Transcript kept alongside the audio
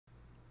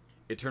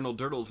Eternal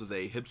Durdles is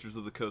a Hipsters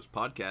of the Coast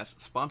podcast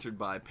sponsored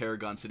by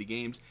Paragon City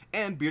Games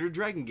and Bearded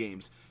Dragon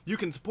Games. You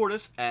can support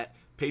us at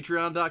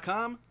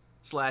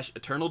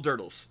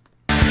patreon.com/eternaldurdles.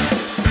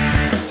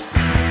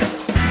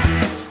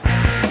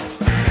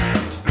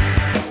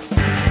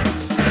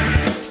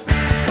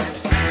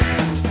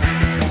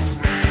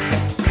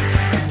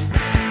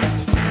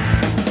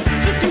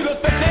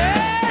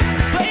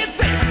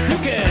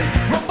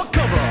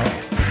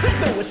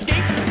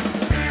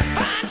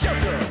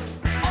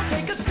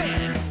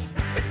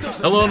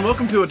 Hello and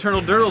welcome to Eternal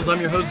Durdles.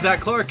 I'm your host,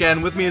 Zach Clark,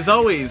 and with me as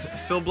always,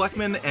 Phil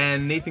Bleckman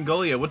and Nathan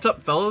Golia. What's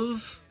up,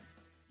 fellas?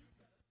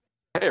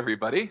 Hey,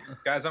 everybody.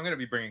 Guys, I'm going to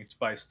be bringing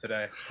spice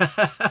today.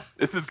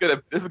 This is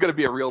gonna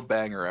be a real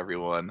banger,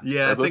 everyone.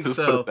 Yeah, I think Let's just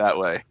so. put it that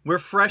way. We're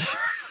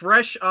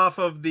fresh off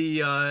of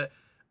the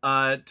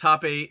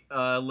top 8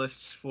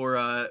 lists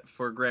for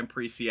Grand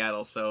Prix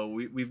Seattle, so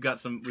we've got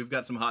some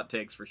hot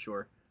takes for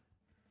sure.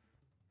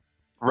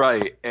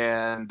 Right,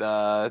 and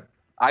I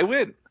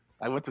went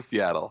to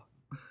Seattle.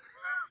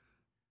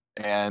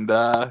 And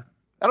I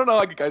don't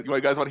know, you guys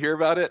want to hear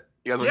about it?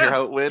 You guys want to hear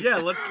how it went? Yeah,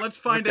 let's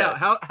find out.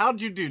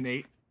 How'd you do,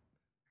 Nate?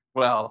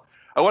 Well,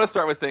 I want to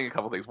start with saying a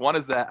couple things. One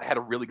is that I had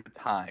a really good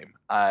time.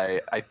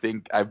 I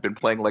think I've been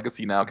playing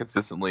Legacy now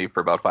consistently for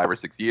about 5 or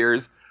 6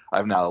 years.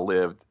 I've now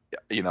lived,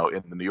 in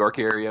the New York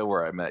area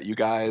where I met you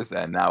guys,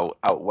 and now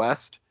out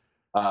west.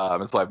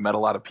 And so I've met a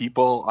lot of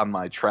people on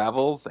my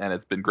travels, and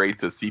it's been great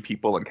to see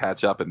people and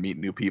catch up and meet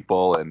new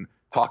people and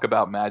talk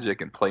about Magic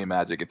and play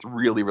Magic. It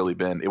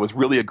was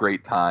really a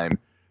great time,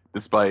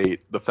 despite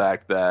the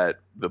fact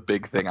that the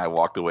big thing I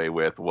walked away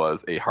with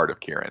was a Heart of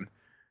Kiran.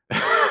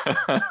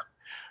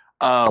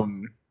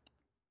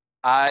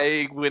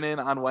 I went in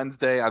on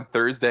Wednesday. On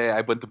Thursday, I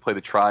went to play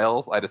the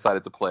Trials. I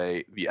decided to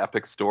play the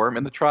Epic Storm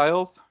in the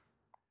Trials.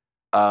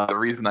 The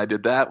reason I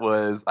did that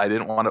was I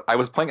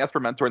was playing Esper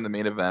Mentor in the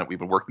main event. We've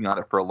been working on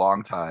it for a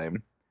long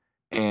time.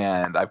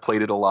 And I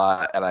played it a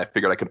lot, and I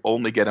figured I could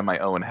only get in my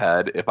own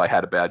head if I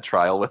had a bad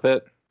trial with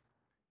it,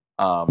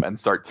 and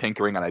start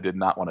tinkering, and I did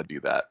not want to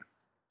do that.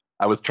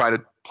 I was trying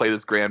to play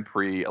this Grand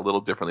Prix a little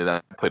differently than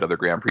I played other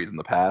Grand Prix in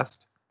the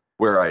past,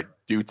 where I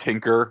do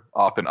tinker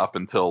often up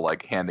until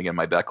like handing in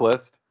my deck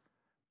list.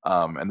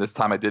 And this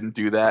time I didn't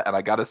do that, and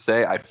I gotta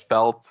say I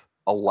felt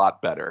a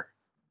lot better.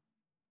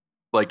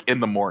 Like in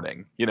the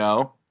morning,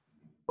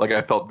 like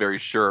I felt very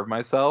sure of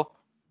myself.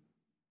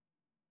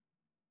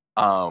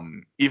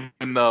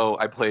 Even though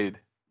I played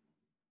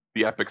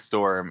the Epic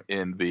Storm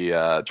in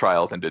the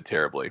Trials and did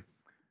terribly.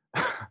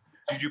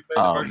 Did you play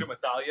the version with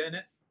Thalia in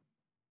it?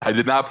 I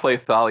did not play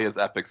Thalia's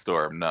Epic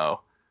Storm,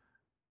 no.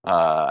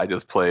 I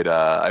just played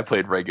I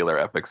played regular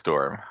Epic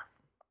Storm.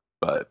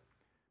 But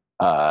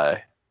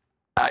I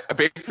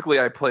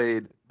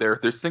played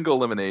their single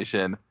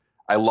elimination.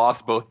 I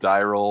lost both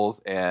die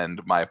rolls,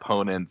 and my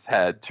opponents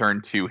had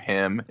turned to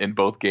him in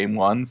both game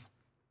ones.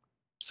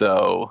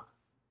 So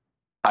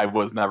I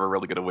was never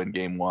really going to win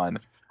game 1.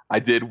 I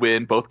did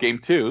win both game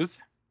 2s,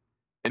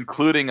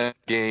 including a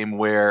game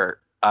where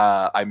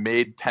I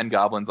made 10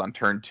 goblins on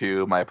turn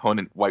 2. My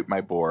opponent wiped my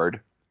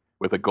board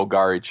with a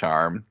Golgari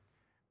Charm.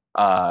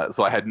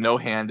 So I had no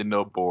hand and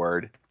no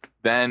board.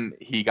 Then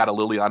he got a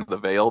Liliana the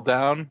Veil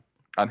down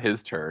on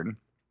his turn.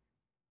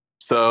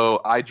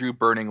 So I drew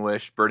Burning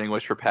Wish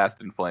for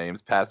Past in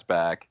Flames, passed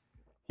back.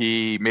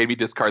 He made me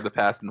discard the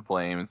Past in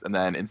Flames, and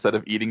then instead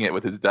of eating it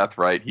with his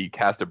Deathrite, he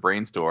cast a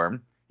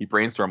Brainstorm. He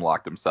Brainstorm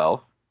locked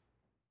himself.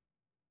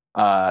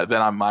 Then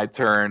on my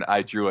turn,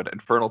 I drew an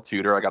Infernal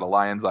Tutor. I got a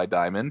Lion's Eye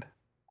Diamond,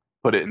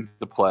 put it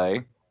into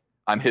play.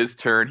 On his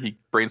turn, he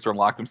Brainstorm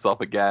locked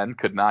himself again,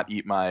 could not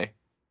eat my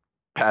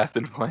Past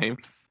in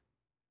Flames.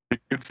 You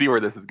can see where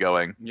this is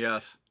going.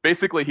 Yes.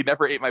 Basically, he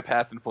never ate my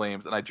Past in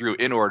Flames, and I drew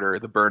in order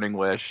the Burning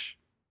Wish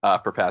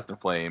for Past in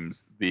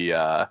Flames,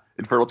 the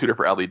Infernal Tutor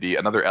for LED,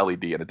 another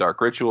LED, and a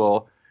Dark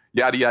Ritual.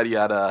 Yada, yada,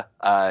 yada.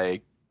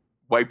 I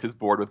wiped his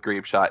board with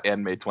Grape Shot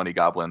and made 20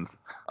 goblins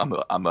on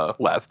the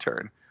last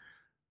turn.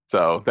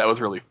 So that was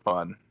really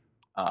fun.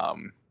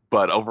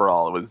 But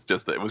overall, it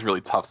was really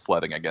tough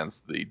sledding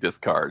against the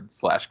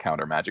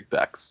discard/counter Magic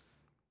decks.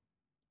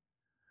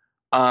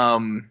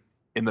 In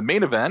the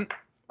main event,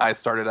 I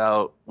started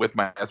out with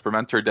my Esper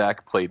Mentor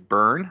deck, played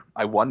Burn.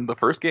 I won the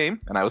first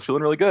game, and I was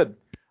feeling really good.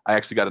 I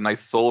actually got a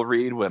nice soul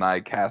read when I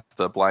cast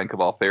a Blind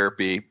Cabal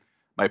Therapy.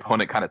 My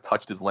opponent kind of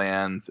touched his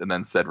lands and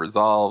then said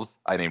resolves.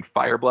 I named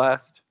Fire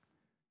Blast.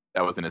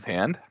 That was in his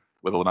hand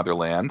with another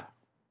land.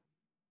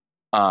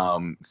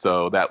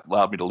 So that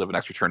allowed me to live an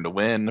extra turn to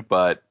win,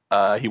 but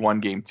he won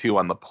game 2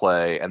 on the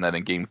play, and then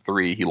in game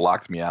 3, he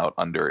locked me out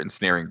under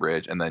Ensnaring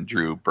Bridge and then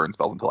drew burn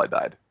spells until I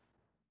died.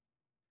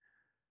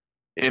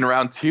 In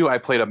round 2, I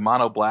played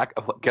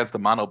against a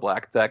mono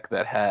black deck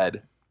that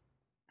had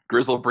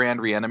Grizzlebrand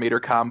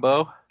Reanimator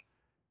combo.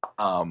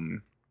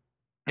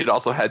 It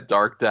also had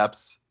Dark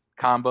Depths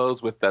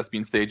combos with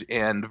Thespian Stage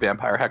and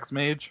Vampire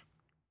Hexmage.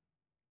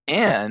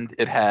 And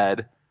it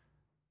had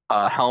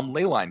a Helm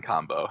Leyline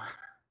combo.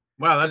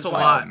 Wow, that's a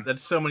lot.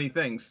 That's so many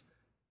things.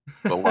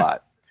 A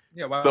lot.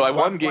 Yeah, so I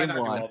won game why not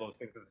 1. do all those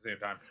things at the same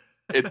time?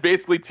 It's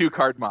basically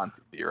 2-card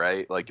Monty,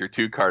 right? Like you're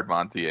 2-card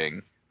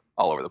Montying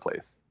all over the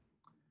place.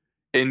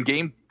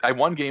 I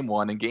won game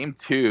 1. In game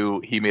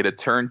 2, he made a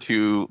turn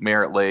to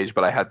Merit Lage,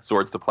 but I had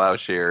Swords to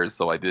Plowshares,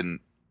 so I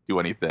didn't do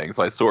anything.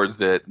 So I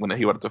swords it when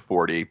he went up to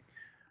 40.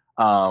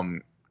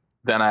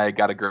 Then I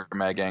got a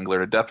Gurmag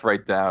Angler, a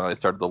Deathrite down, and I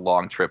started the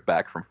long trip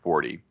back from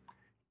 40.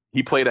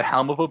 He played a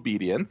Helm of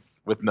Obedience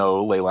with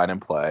no Leyline in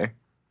play.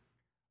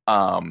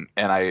 And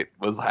I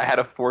had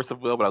a Force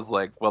of Will, but I was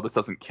like, well, this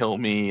doesn't kill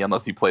me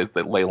unless he plays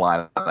the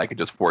Leyline, and I could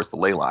just force the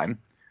Leyline.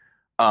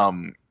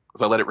 So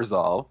I let it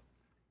resolve.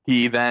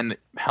 He then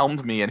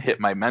helmed me and hit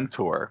my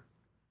Mentor.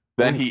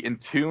 Then he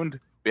entuned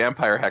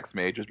Vampire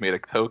Hexmage, which made a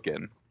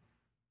token.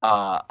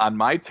 On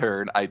my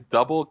turn, I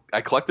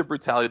collected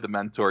Brutality of the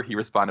Mentor. He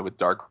responded with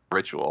Dark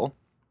Ritual.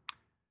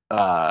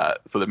 So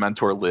the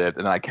Mentor lived,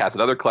 and then I cast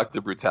another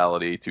Collective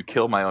Brutality to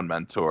kill my own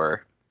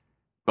Mentor,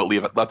 but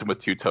left him with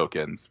 2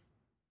 tokens.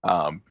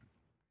 But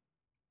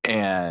he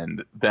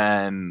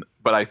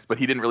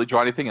didn't really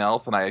draw anything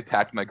else, and I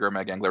attacked my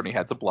Gurmag Angler, and he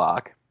had to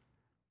block.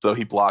 So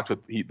he blocked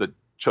with the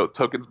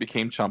tokens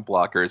became chump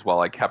blockers while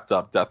I kept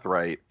up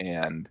Deathrite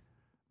and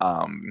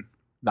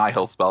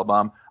Nihil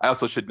Spellbomb. I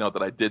also should note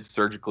that I did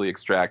surgically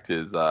extract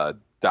his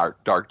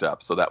Dark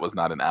Depth, so that was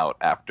not an out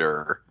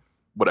after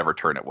whatever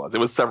turn it was. It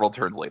was several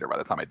turns later by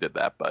the time I did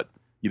that, but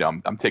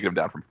I'm taking him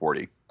down from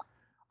 40.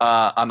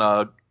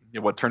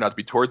 What turned out to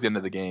be towards the end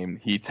of the game,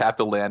 he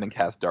tapped a land and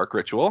cast Dark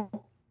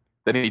Ritual.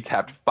 Then he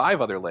tapped 5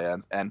 other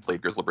lands and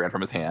played Grizzlebrand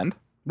from his hand.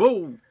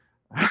 Whoa!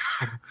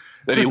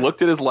 Then he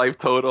looked at his life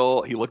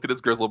total. He looked at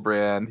his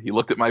Grizzlebrand. He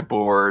looked at my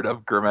board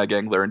of Gurmag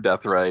Angler and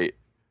Deathrite.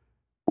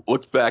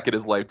 Looked back at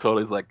his life total.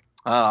 He's like,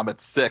 I'm at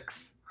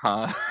 6,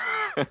 huh?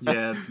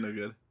 Yeah, it's no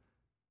good.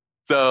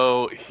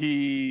 So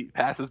he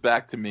passes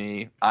back to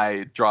me.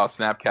 I draw a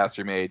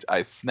Snapcaster Mage.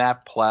 I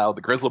Snap Plow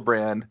the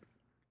Grizzlebrand,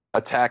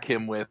 attack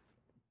him with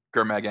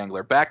Gurmag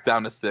Angler back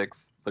down to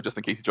 6. So just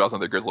in case he draws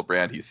another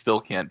Grizzlebrand, he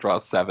still can't draw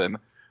 7.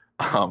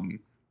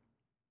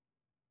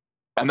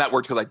 And that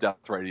worked because I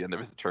Deathrite at the end of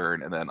his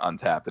turn and then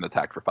untapped and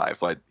attacked for 5.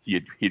 So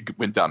he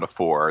went down to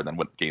 4 and then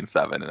gained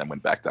 7 and then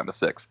went back down to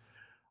 6.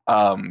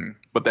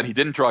 But then he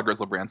didn't draw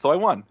Grizzlebrand, so I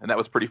won, and that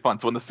was pretty fun.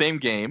 So in the same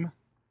game,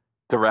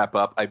 to wrap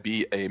up, I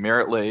beat a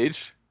Merit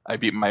Lage, I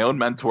beat my own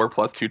Mentor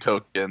plus 2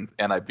 tokens,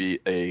 and I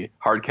beat a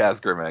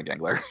Hardcast Gurmag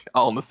Angler,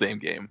 all in the same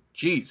game.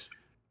 Jeez.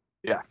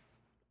 Yeah,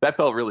 that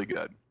felt really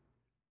good.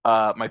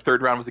 My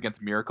third round was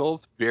against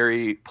Miracles.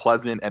 Very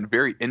pleasant and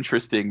very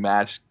interesting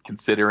match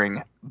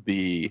considering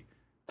the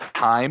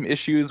time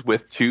issues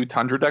with 2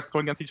 Tundra decks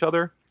going against each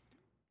other.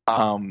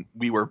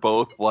 We were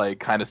both like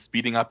kind of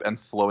speeding up and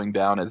slowing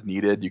down as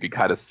needed. You could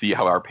kind of see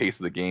how our pace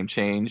of the game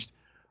changed.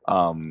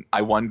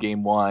 I won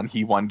game 1,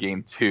 he won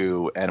game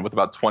 2, and with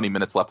about 20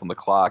 minutes left on the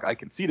clock, I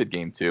conceded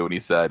game 2, and he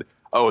said,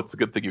 "Oh, it's a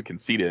good thing you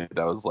conceded."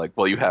 I was like,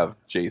 "Well, you have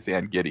Jace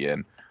and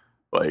Gideon.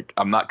 Like,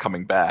 I'm not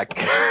coming back."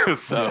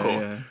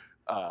 So,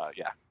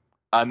 yeah.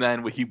 And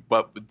then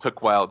but it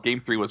took a while. Game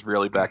 3 was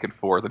really back and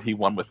forth, and he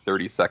won with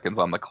 30 seconds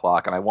on the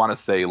clock. And I want to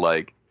say,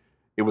 like,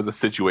 it was a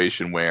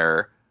situation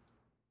where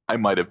I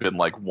might have been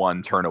like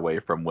 1 turn away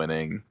from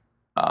winning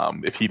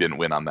if he didn't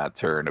win on that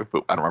turn. I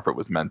don't remember if it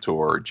was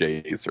Mentor or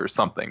Jace or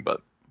something,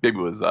 but maybe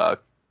it was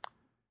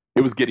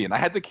Gideon. I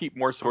had to keep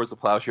more Swords of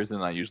Plowshares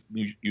than I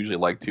usually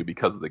like to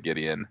because of the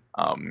Gideon.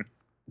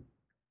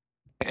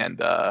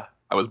 And I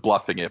was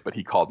bluffing it, but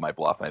he called my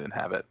bluff and I didn't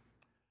have it.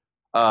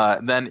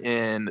 Then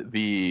in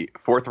the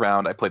 4th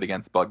round, I played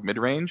against Bug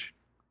Midrange.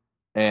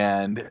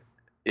 And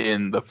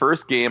in the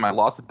first game, I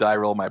lost a die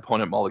roll. My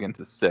opponent mulliganed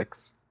to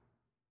 6.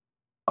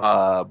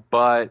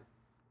 But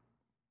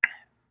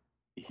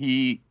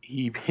he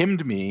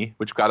hymned me,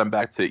 which got him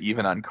back to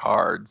even on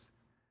cards.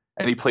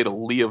 And he played a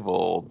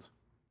Leovold,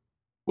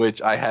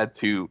 which I had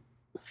to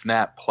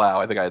Snap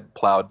Plow. I think I had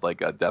plowed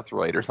like a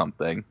Deathrite or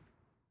something.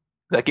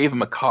 That gave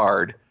him a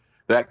card.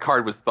 That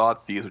card was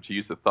Thoughtseize, which he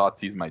used to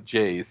Thoughtseize my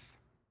Jace.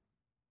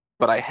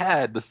 But I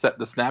had the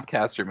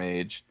Snapcaster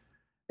Mage,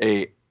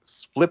 a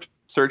flipped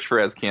Search for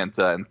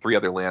Azcanta, and 3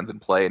 other lands in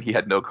play, and he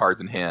had no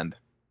cards in hand.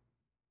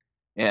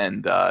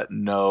 And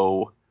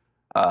no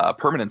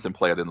permanents in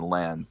play other than the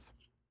lands.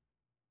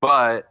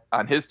 But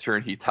on his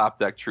turn, he top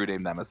decked True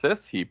Name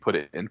Nemesis. He put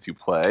it into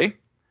play.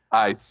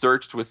 I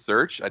searched with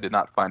Search. I did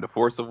not find a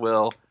Force of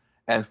Will.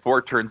 And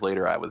 4 turns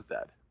later, I was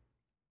dead.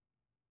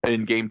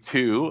 In game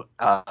 2,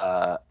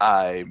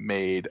 I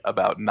made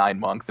about 9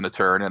 monks in a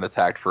turn and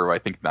attacked for, I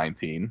think,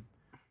 19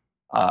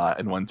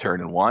 in 1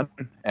 turn and 1.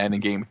 And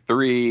in game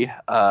 3,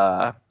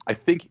 I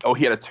think,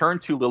 he had a turn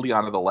 2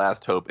 Liliana the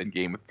Last Hope in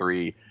game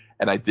 3.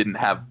 And I didn't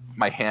have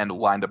my hand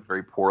lined up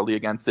very poorly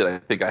against it. I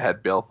think I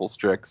had Baleful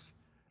Strix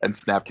and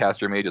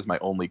Snapcaster Mage as my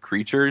only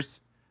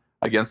creatures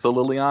against the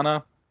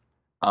Liliana.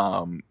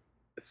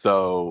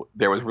 So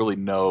there was really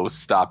no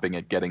stopping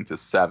it getting to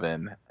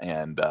 7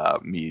 and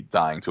me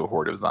dying to a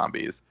horde of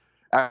zombies.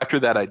 After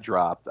that, I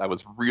dropped. I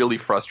was really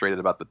frustrated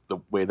about the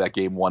way that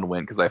game 1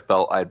 went because I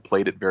felt I'd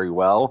played it very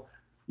well.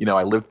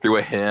 I lived through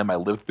a Hymn, I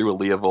lived through a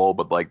Leovold,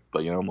 but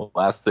the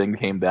last thing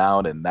came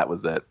down and that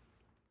was it.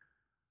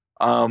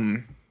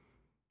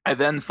 I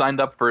then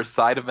signed up for a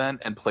side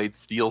event and played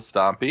Steel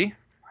Stompy.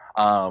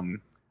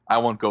 I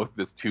won't go through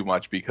this too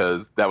much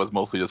because that was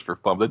mostly just for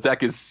fun. The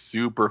deck is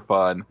super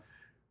fun.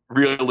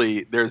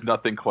 Really, there's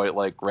nothing quite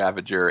like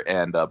Ravager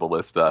and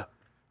Ballista.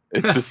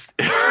 It's just,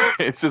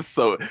 it's just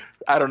so.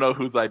 I don't know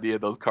whose idea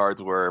those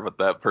cards were, but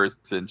that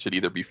person should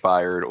either be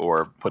fired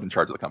or put in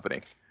charge of the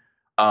company.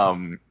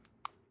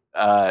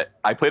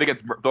 I played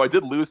against, though I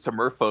did lose to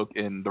Merfolk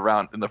in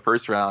the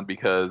first round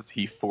because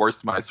he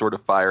forced my Sword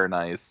of Fire and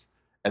Ice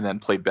and then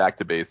played back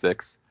to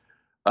basics.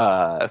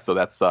 So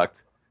that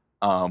sucked.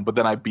 But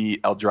then I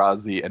beat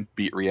Eldrazi and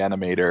beat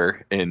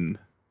Reanimator in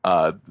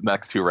the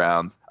next 2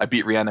 rounds. I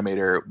beat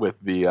Reanimator with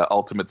the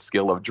ultimate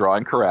skill of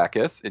drawing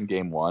Karakas in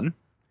game 1.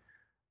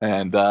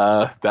 And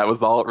that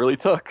was all it really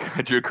took.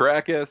 I drew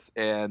Karakas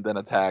and then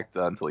attacked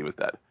until he was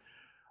dead.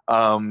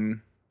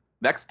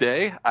 Next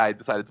day, I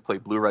decided to play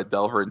Blue-Red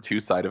Delver in 2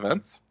 side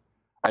events.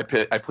 I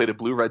played a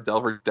Blue-Red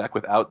Delver deck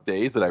without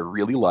Daze that I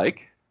really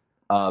like.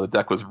 The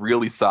deck was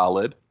really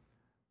solid.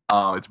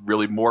 It's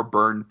really more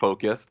burn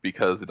focused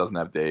because it doesn't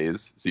have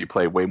Daze, so you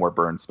play way more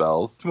burn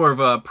spells. It's more of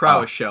a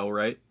prowess shell,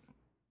 right?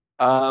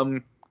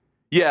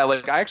 Yeah,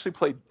 like I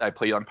played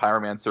on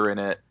Pyromancer in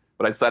it,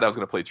 but I decided I was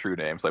going to play True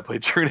Name, so I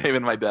played True Name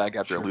in my deck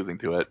after losing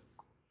to it.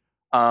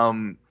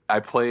 I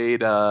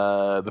played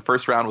the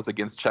first round was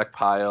against Czech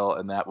Pile,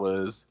 and that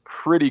was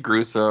pretty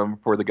gruesome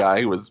for the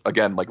guy who was,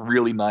 again, like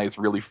really nice,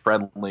 really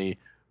friendly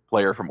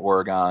player from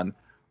Oregon.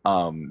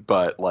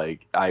 But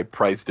like I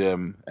priced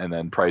him and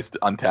then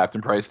untapped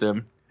and priced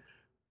him,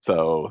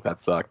 so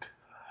that sucked.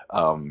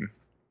 In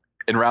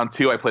round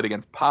 2, I played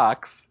against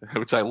Pox,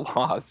 which I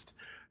lost.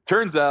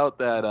 Turns out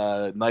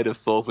that Knight of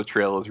Souls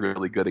Betrayal is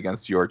really good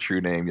against your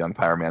True Name Young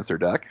Pyromancer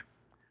deck.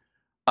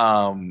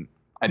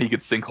 And he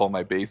could sinkhole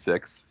my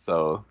basics,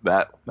 so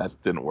that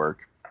didn't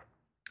work.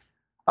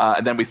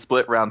 And then we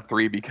split round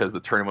 3 because the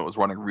tournament was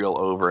running real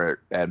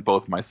over, and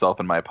both myself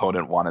and my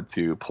opponent wanted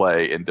to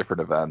play in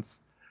different events.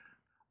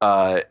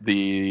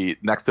 The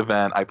next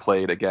event, I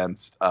played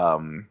against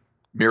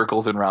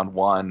Miracles in round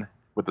 1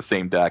 with the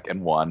same deck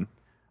and won.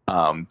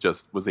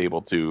 Just was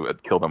able to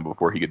kill them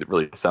before he could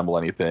really assemble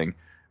anything.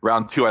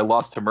 Round 2, I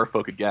lost to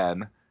Merfolk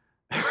again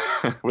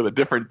with a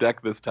different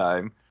deck this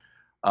time.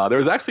 There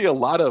was actually a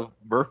lot of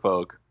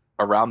Merfolk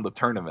around the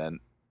tournament.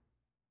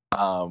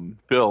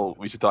 Phil,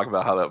 we should talk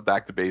about how that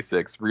back to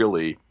basics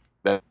really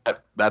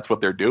that's what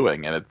they're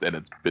doing, and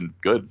it's been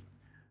good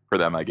for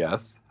them, I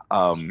guess.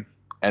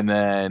 And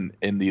then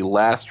in the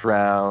last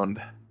round,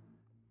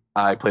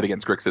 I played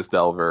against Grixis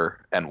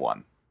Delver and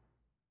won.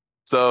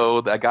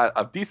 So I got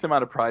a decent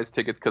amount of prize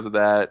tickets because of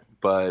that,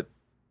 but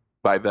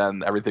by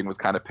then everything was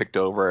kind of picked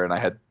over, and I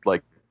had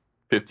like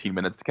 15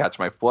 minutes to catch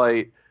my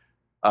flight.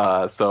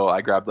 So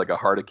I grabbed like a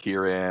Heart of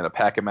Kirin, a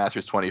pack of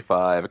Masters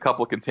 25, a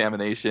couple of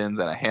Contaminations,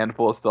 and a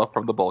handful of stuff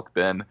from the bulk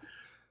bin.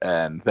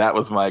 And that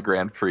was my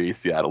Grand Prix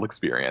Seattle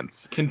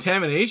experience.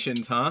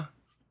 Contaminations, huh?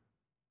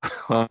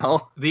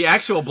 Well, the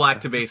actual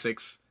Black to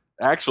Basics.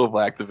 Actual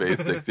Black to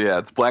Basics, yeah.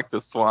 It's Black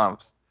to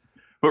Swamps.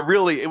 But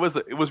really, it was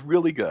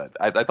really good.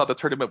 I thought the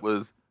tournament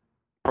was,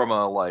 from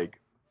a like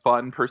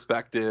fun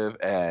perspective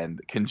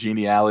and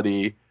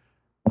congeniality,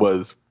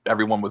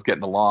 everyone was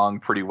getting along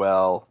pretty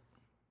well.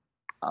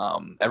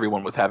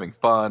 Everyone was having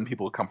fun.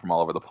 People would come from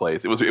all over the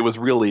place. It was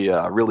really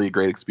a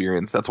great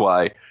experience. That's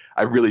why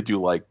I really do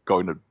like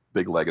going to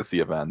big Legacy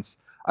events.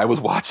 I was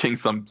watching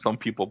some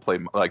people play,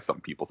 like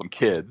some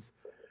kids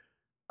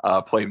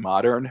play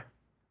Modern,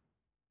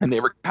 and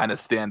they were kind of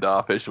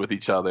standoffish with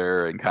each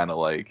other and kind of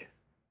like,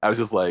 I was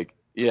just like,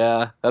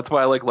 yeah, that's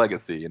why I like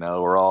Legacy. You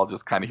know, we're all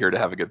just kind of here to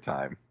have a good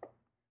time.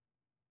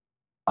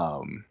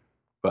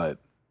 But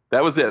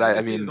that was it. I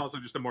mean, it's also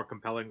just a more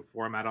compelling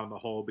format on the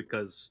whole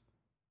because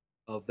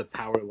of the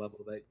power level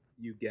that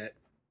you get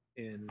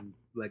in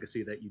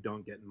Legacy that you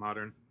don't get in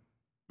Modern.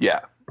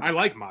 Yeah. I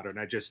like Modern.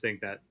 I just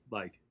think that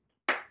like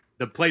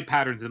the play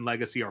patterns in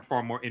Legacy are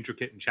far more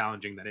intricate and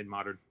challenging than in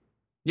Modern.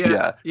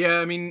 Yeah.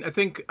 I mean, I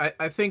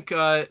think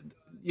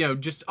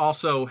just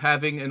also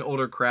having an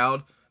older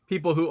crowd,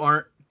 people who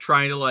aren't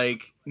trying to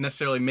like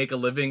necessarily make a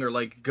living or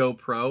like go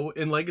pro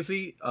in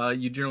Legacy,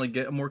 you generally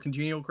get a more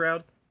congenial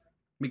crowd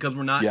because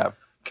we're not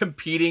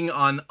competing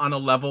on a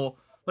level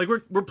like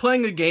we're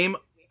playing the game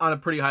on a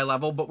pretty high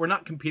level, but we're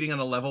not competing on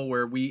a level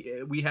where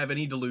we have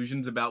any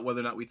delusions about whether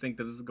or not we think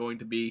this is going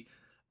to be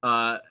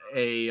a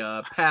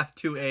path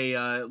to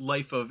a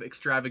life of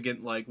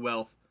extravagant like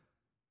wealth.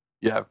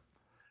 Yeah.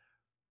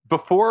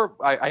 Before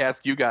I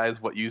ask you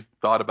guys what you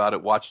thought about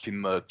it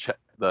watching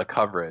the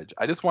coverage,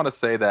 I just want to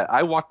say that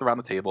I walked around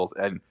the tables,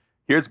 and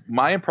here's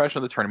my impression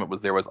of the tournament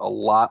was there was a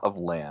lot of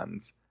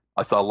lands.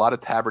 I saw a lot of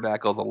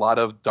Tabernacles, a lot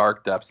of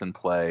Dark Depths in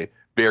play,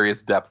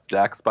 various depth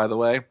decks, by the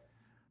way.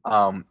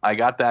 I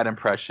got that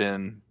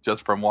impression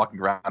just from walking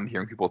around and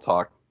hearing people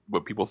talk,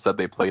 what people said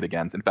they played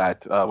against. In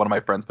fact, one of my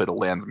friends played a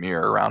Lands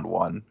Mirror round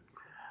 1.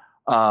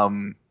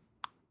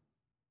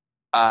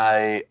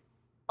 I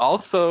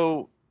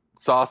also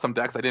saw some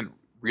decks I didn't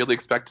really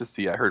expect to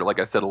see. I heard, like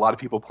I said, a lot of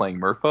people playing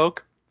Merfolk.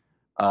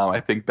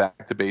 I think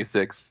Back to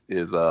Basics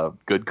is a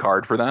good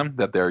card for them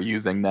that they're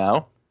using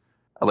now.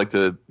 I'd like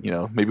to,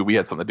 maybe we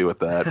had something to do with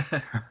that.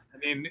 I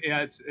mean,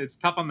 yeah, it's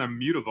tough on the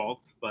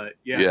Mutavault, but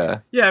yeah. Yeah.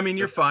 Yeah, I mean,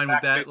 you're fine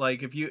with that.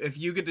 Like, if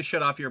you get to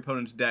shut off your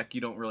opponent's deck,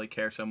 you don't really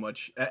care so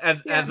much.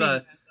 As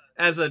a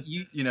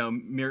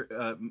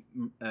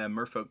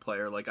Merfolk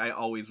player, like, I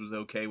always was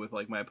okay with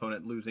like my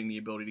opponent losing the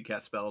ability to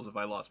cast spells if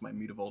I lost my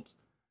Mutavault.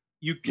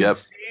 You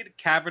concede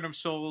Cavern of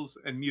Souls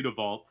and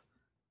Mutavault,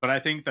 but I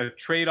think the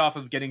trade-off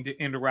of getting to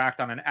interact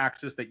on an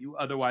axis that you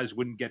otherwise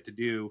wouldn't get to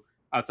do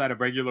outside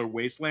of regular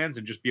Wastelands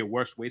and just be a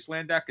worse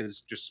Wasteland deck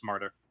is just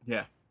smarter.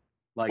 Yeah.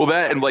 Like, well,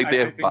 that and like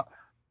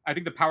I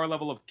think the power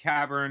level of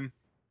Cavern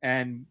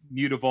and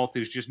Mutavault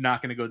is just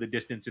not going to go the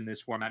distance in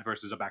this format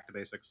versus a Back to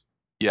Basics.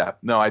 Yeah,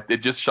 no, it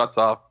just shuts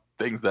off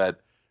things that.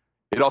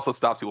 It also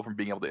stops people from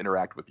being able to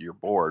interact with your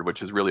board,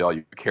 which is really all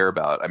you care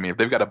about. I mean, if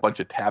they've got a bunch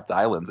of tapped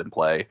islands in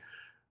play,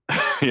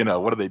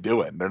 what are they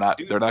doing? They're not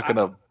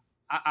gonna.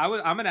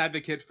 I'm an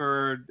advocate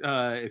for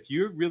if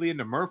you're really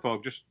into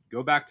Merfolk, just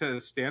go back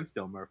to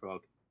Standstill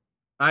Merfolk.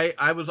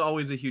 I was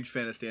always a huge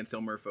fan of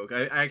Standstill Merfolk.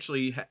 I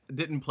actually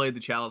didn't play the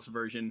Chalice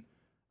version,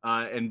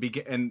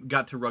 and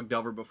got to Rug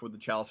Delver before the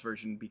Chalice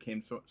version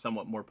became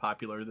somewhat more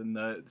popular than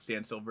the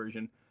Standstill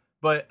version.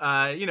 But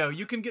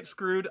you can get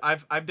screwed.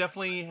 I've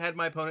definitely had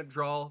my opponent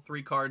draw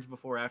 3 cards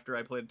before after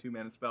I played a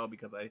 2-mana spell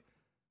because I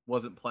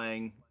wasn't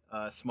playing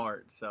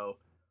smart. So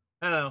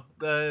I don't know.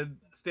 The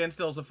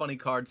Standstill is a funny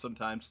card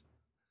sometimes.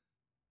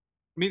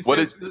 I mean,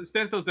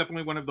 Standstill is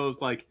definitely one of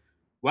those like,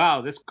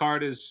 wow, this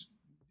card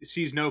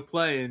sees no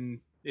play and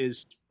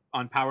is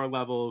on power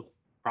level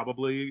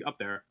probably up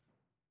there.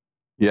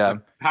 Yeah.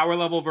 Power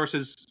level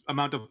versus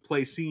amount of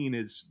play seen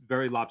is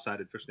very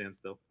lopsided for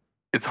Standstill.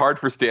 It's hard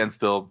for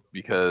Standstill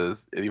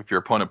because if your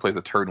opponent plays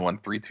a turn 1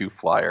 3/2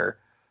 flyer.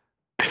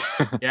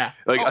 Yeah.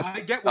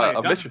 I get why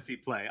it doesn't see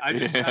play.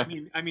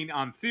 I mean,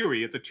 on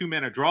theory, it's a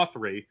 2-mana draw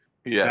 3.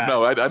 Yeah.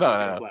 No, I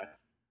know.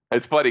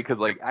 It's funny because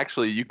like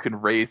actually you can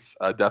race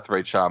a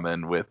Deathrite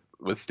Shaman with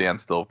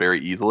Standstill very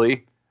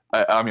easily.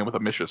 I mean with a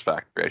Mishra's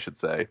Factory, I should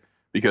say,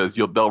 because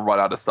they'll run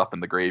out of stuff in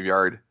the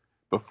graveyard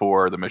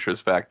before the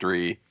Mishra's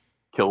Factory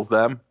kills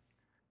them,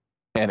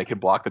 and it can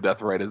block the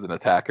Deathrite as an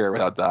attacker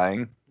without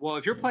dying. Well,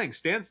 if you're playing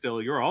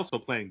Standstill, you're also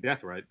playing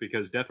Deathrite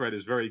because Deathrite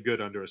is very good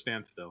under a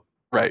Standstill.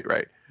 Right.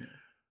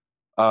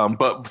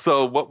 But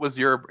so what was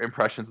your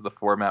impressions of the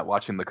format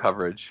watching the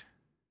coverage?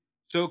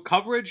 So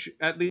coverage,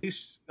 at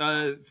least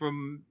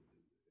from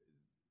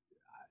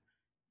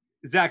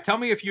Zach, tell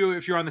me if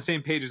you're on the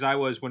same page as I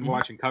was when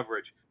watching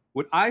coverage.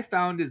 What I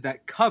found is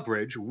that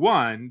coverage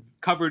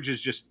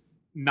is just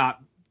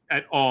not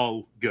at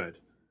all good.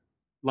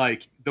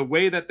 Like the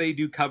way that they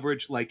do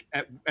coverage, like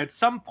at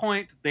some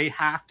point they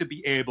have to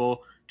be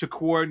able to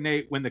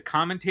coordinate when the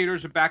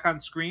commentators are back on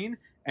screen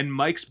and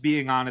mics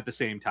being on at the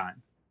same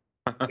time.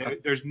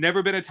 There's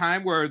never been a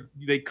time where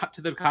they cut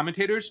to the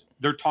commentators,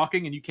 they're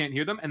talking and you can't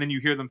hear them, and then you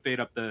hear them fade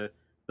up the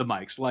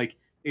mics. Like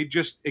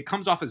it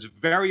comes off as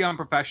very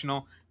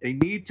unprofessional. They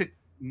need to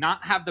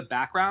not have the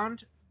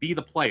background be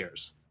the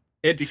players.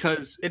 It's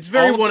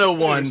very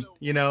 101,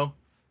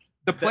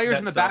 The players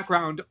in the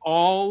background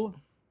all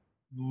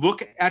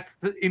look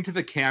into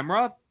the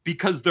camera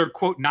because they're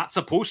quote not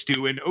supposed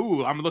to, and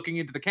I'm looking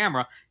into the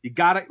camera. You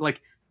gotta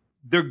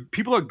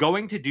people are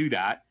going to do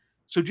that,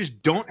 so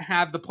just don't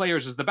have the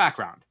players as the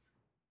background.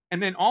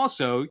 And then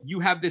also you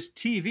have this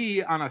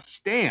TV on a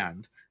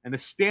stand, and the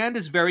stand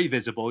is very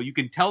visible. You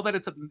can tell that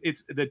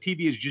it's the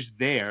TV is just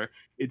there.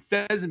 It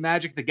says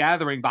Magic the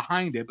Gathering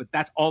behind it, but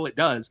that's all it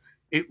does.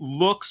 It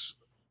looks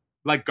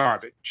like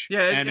garbage.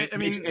 Yeah, and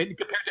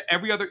compared to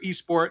every other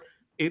esport,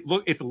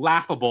 it's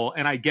laughable,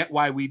 and I get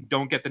why we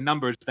don't get the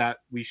numbers that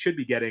we should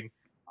be getting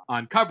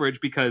on coverage,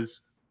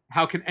 because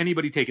how can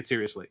anybody take it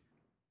seriously?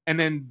 And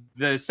then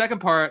the second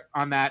part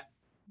on that,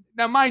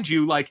 now mind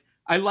you, like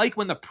I like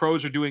when the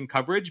pros are doing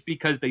coverage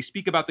because they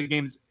speak about the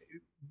games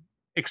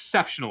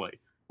exceptionally,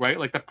 right?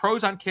 Like the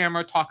pros on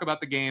camera talk about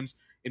the games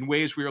in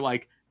ways where you're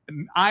like,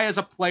 I as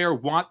a player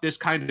want this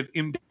kind of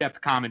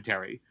in-depth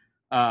commentary.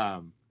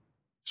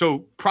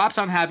 So props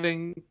on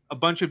having a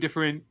bunch of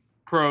different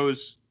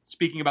pros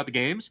speaking about the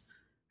games.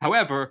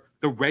 However,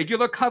 the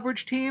regular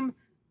coverage team,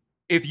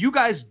 if you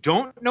guys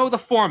don't know the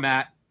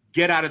format,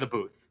 get out of the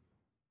booth.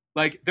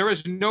 Like there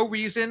is no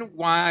reason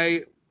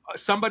why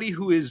somebody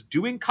who is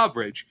doing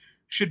coverage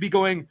should be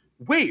going,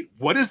 wait,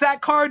 what does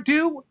that card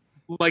do?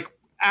 Like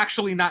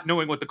actually not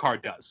knowing what the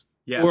card does.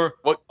 Yeah. Or,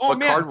 what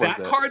card was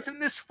that card's in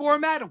this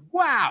format?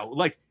 Wow.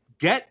 Like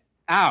get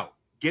out.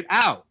 Get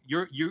out.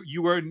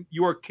 You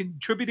are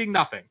contributing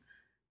nothing.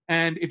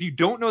 And if you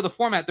don't know the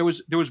format, there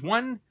was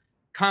one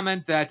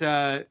comment that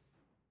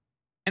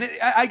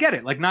I get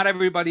it. Like not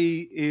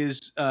everybody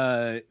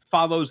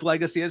follows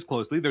Legacy as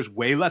closely. There's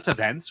way less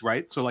events,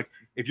 right? So like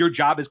if your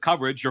job is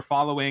coverage, you're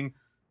following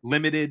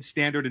Limited,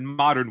 Standard, and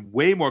Modern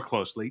way more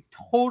closely.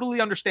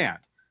 Totally understand.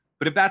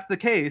 But if that's the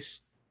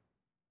case,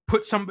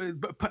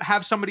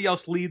 have somebody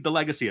else lead the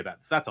Legacy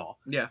events. That's all.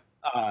 Yeah.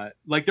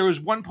 Like there was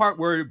one part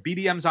where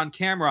BDM's on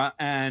camera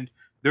and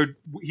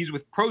he's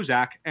with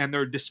Prozac, and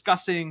they're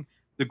discussing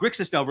the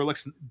Grixis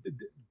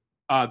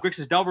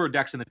Delver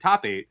decks in the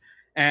top 8.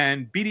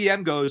 And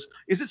BDM goes,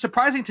 is it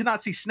surprising to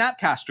not see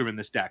Snapcaster in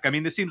this deck? I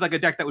mean, this seems like a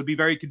deck that would be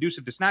very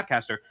conducive to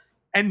Snapcaster.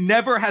 And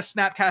never has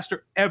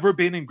Snapcaster ever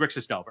been in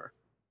Grixis Delver.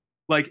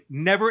 Like,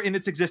 never in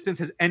its existence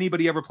has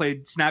anybody ever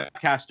played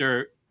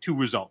Snapcaster to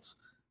results.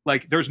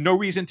 Like, there's no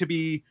reason to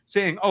be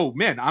saying, oh,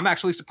 man, I'm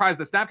actually surprised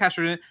that Snapcaster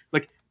didn't.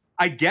 Like,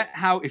 I get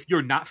how if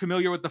you're not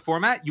familiar with the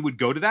format, you would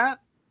go to that.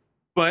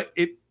 But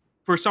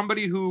for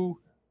somebody who,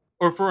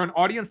 or for an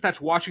audience that's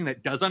watching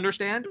that does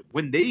understand,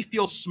 when they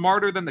feel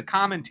smarter than the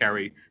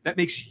commentary, that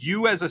makes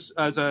you as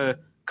a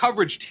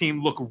coverage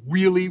team look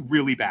really,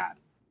 really bad.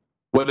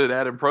 What did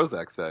Adam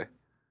Prozac say?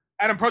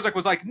 Adam Prozac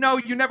was like, no,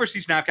 you never see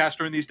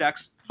Snapcaster in these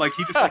decks. Like,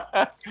 he was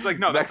like,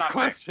 no, that's Next not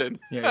question.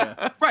 Right.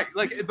 Yeah. Right.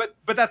 Like,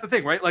 but that's the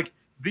thing, right? Like,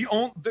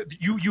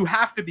 you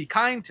have to be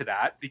kind to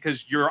that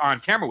because you're on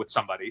camera with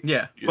somebody.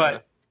 Yeah.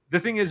 But the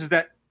thing is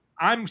that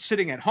I'm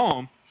sitting at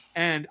home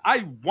and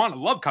I want to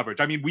love coverage.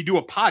 I mean, we do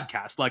a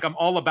podcast. Like, I'm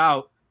all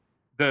about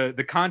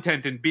the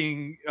content and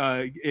being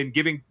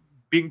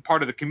being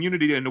part of the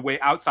community in a way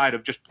outside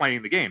of just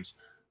playing the games.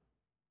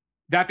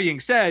 That being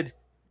said,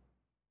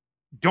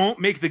 don't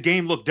make the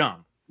game look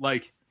dumb.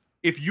 Like,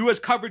 if you as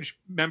coverage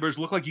members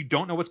look like you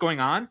don't know what's going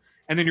on,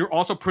 and then you're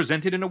also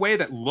presented in a way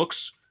that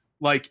looks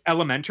like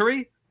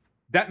elementary,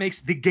 that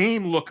makes the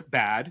game look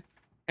bad,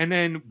 and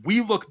then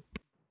we look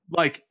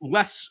like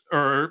less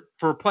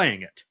for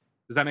playing it.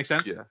 Does that make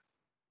sense? Yeah.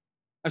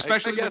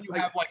 Especially when you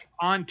have, like,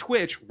 on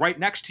Twitch right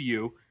next to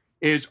you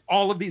is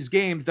all of these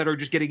games that are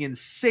just getting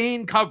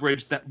insane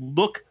coverage that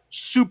look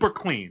super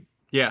clean.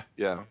 Yeah.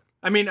 Yeah.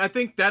 I mean, I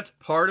think that's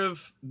part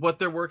of what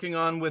they're working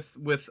on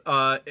with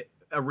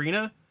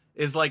Arena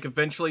is, like,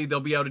 eventually they'll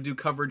be able to do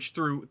coverage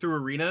through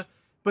Arena,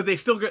 but they're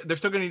still going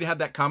to need to have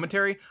that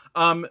commentary.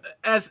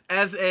 As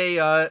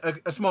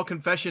a small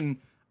confession,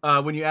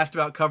 when you asked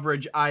about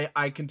coverage,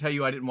 I can tell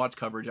you I didn't watch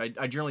coverage.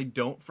 I generally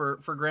don't for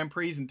Grand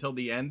Prix until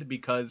the end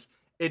because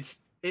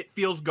it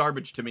feels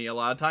garbage to me a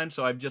lot of times,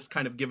 so I've just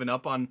kind of given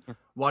up on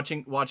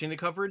watching the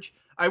coverage.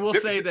 I will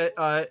say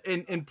that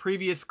in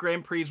previous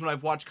Grand Prix when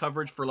I've watched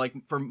coverage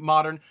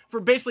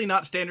for basically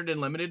not standard and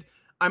limited,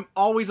 I'm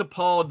always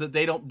appalled that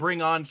they don't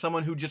bring on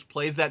someone who just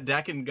plays that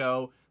deck and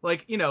go,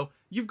 like, you know,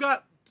 you've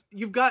got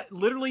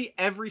literally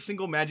every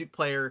single Magic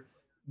player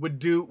would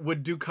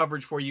do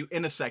coverage for you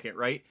in a second,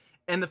 right?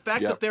 And the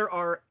fact that there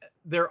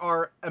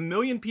are a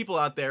million people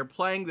out there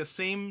playing the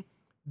same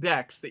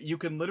decks that you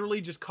can literally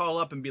just call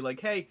up and be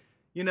like, hey,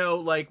 you know,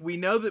 like, we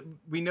know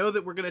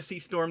that we're gonna see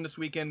Storm this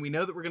weekend. We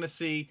know that we're gonna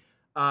see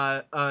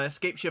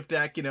Escape Shift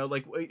deck. You know,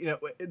 like, you know,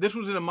 this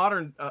was in a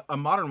modern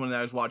one that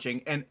I was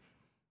watching, and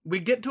we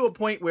get to a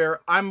point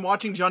where I'm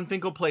watching John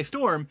Finkel play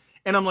Storm,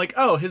 and I'm like,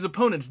 oh, his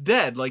opponent's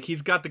dead. Like,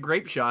 he's got the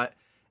Grape Shot,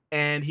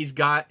 and he's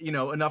got, you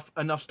know,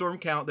 enough Storm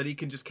count that he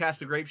can just cast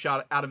the Grape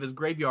Shot out of his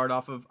graveyard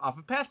off of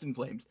Past in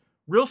Flames.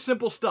 Real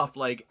simple stuff.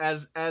 Like,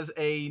 as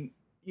a,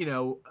 you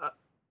know.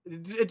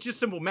 It's just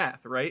simple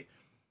math, right?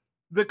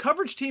 The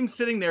coverage team's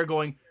sitting there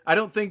going, I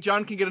don't think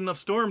John can get enough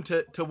Storm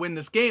to win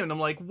this game. And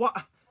I'm like, what?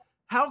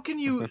 How can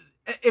you?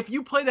 If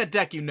you play that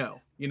deck, you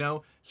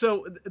know?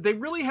 So they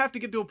really have to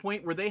get to a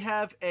point where they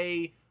have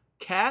a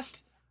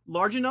cast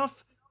large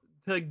enough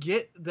to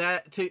get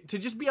that, to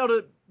just be able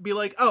to be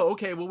like, oh,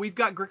 okay, well, we've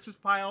got Grixis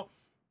Pile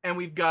and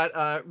we've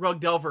got Rug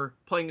Delver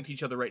playing with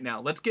each other right now.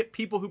 Let's get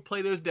people who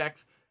play those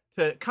decks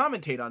to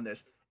commentate on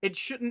this. It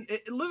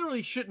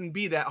literally shouldn't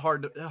be that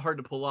hard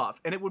to pull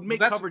off, and it would make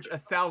coverage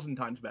 1,000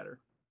 times better.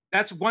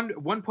 That's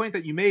one point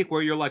that you make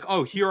where you're like,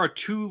 oh, here are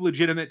two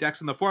legitimate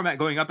decks in the format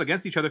going up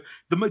against each other.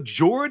 The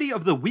majority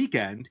of the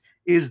weekend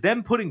is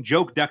them putting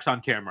joke decks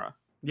on camera.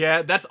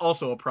 Yeah, that's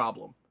also a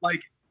problem.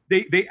 Like,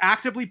 they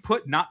actively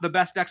put not the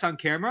best decks on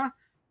camera,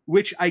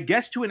 which I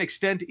guess to an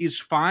extent is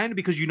fine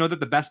because you know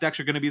that the best decks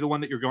are going to be the one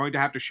that you're going to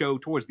have to show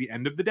towards the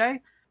end of the day.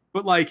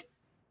 But, like,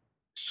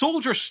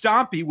 Soldier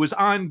Stompy was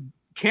on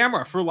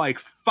camera for like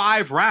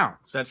 5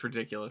 rounds. That's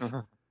ridiculous.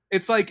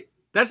 It's like,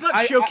 that's not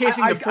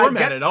showcasing the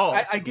format at all.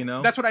 You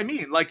know, that's what I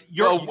mean. Like,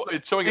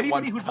 it's showing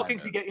anybody who's looking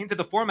to get into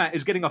the format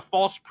is getting a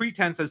false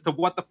pretense as to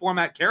what the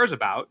format cares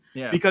about.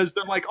 Yeah. Because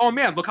they're like, oh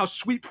man, look how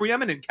sweet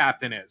Preeminent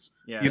Captain is.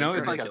 Yeah, you know,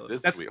 it's like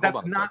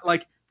that's not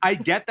like. I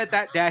get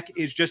that deck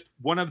is just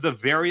one of the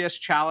various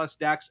Chalice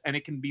decks, and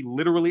it can be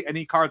literally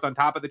any cards on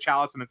top of the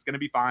Chalice, and it's going to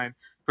be fine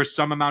for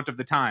some amount of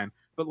the time.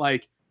 But,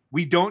 like,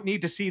 we don't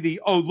need to see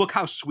look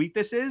how sweet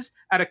this is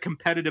at a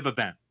competitive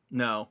event.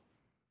 No.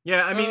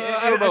 Yeah, I mean,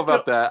 I don't know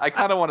about that. I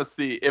kind of want to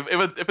see if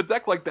a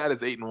deck like that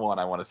is 8-1,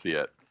 I want to see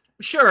it.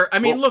 Sure. I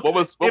mean, look, what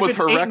was if it's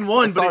her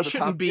 8-1, but it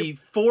shouldn't be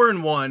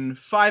 4-1,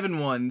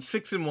 5-1,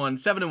 6-1,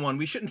 7-1.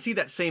 We shouldn't see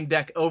that same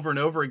deck over and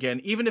over again,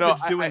 even if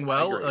it's doing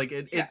well. Like,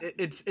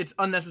 it's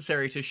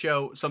unnecessary to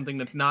show something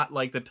that's not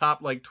like the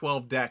top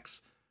 12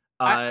 decks.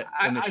 I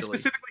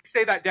specifically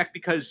say that deck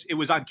because it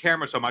was on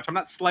camera so much. I'm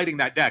not slighting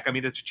that deck. I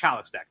mean, it's a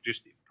Chalice deck.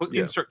 Just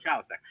insert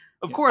Chalice deck.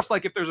 Of course,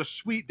 like, if there's a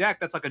sweet deck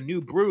that's like a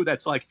new brew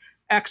that's like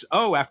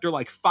XO after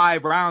like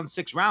 5 rounds,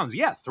 6 rounds,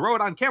 yeah, throw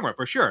it on camera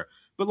for sure.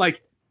 But,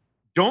 like,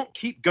 don't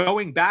keep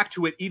going back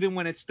to it even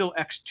when it's still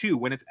X2,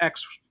 when it's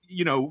X,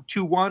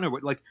 2-1 or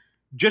like,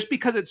 just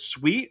because it's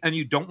sweet and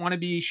you don't want to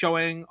be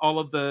showing all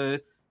of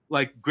the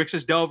like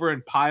Grixis Delver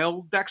and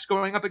Pile decks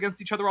going up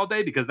against each other all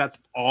day, because that's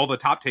all the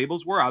top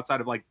tables were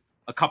outside of like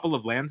a couple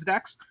of lands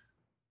decks.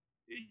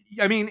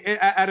 I mean,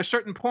 at a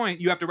certain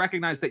point, you have to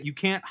recognize that you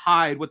can't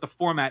hide what the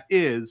format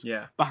is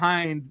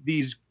behind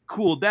these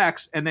cool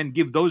decks and then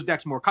give those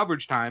decks more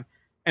coverage time.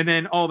 And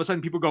then all of a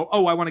sudden people go,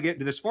 oh, I want to get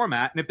into this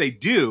format. And if they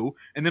do,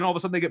 and then all of a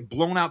sudden they get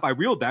blown out by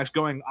real decks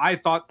going, I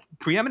thought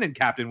Preeminent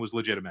Captain was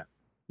legitimate.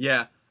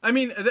 Yeah. I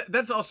mean,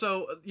 that's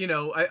also,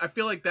 I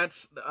feel like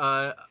that's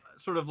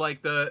sort of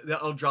like the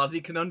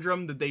Eldrazi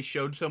conundrum, that they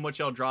showed so much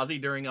Eldrazi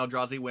during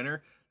Eldrazi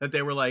Winter that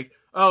they were like,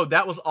 oh,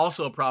 that was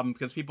also a problem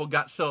because people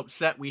got so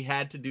upset we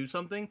had to do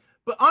something.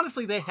 But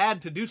honestly, they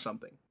had to do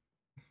something.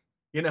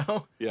 Yeah.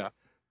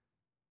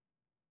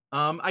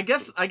 I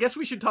guess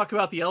we should talk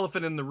about the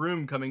elephant in the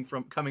room coming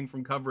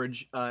from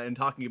coverage and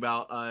talking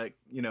about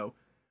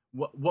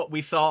what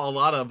we saw a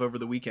lot of over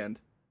the weekend.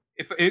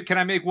 Can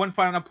I make one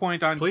final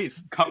point on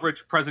Please.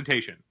 Coverage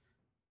presentation?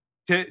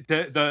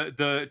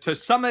 To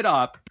sum it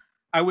up,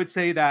 I would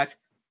say that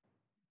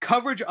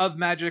coverage of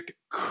Magic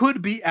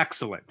could be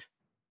excellent,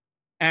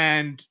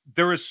 and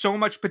there is so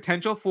much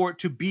potential for it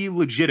to be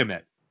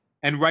legitimate.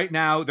 And right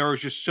now, there are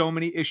just so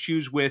many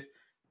issues with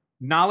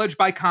knowledge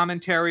by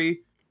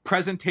commentary,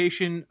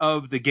 presentation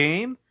of the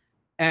game,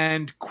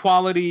 and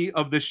quality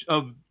of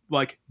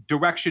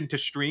direction to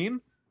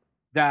stream,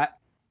 that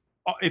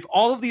if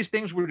all of these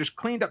things were just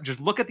cleaned up, just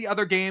look at the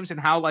other games and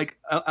how like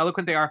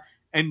eloquent they are,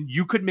 and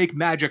you could make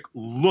Magic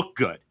look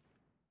good.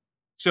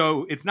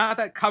 So it's not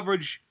that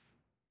coverage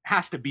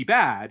has to be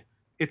bad.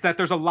 It's that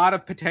there's a lot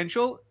of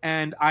potential,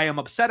 and I am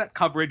upset at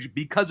coverage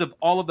because of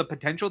all of the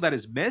potential that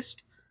is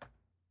missed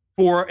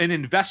for an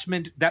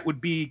investment that would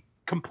be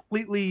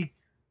completely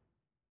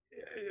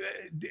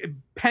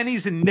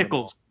pennies and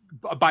nickels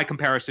by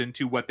comparison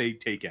to what they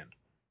take in.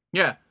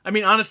 Yeah. I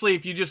mean, honestly,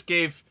 if you just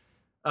gave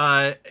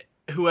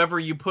whoever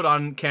you put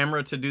on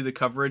camera to do the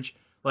coverage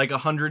like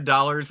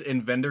 $100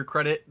 in vendor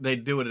credit,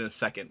 they'd do it in a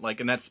second.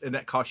 Like, and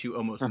that costs you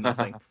almost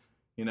nothing,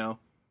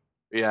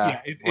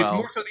 Yeah, it's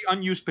more so the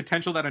unused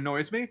potential that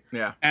annoys me.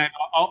 Yeah. And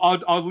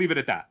I'll leave it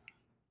at that.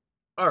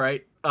 All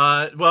right.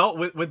 Well,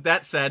 with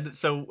that said,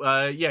 so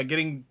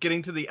getting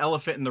to the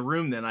elephant in the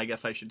room, then I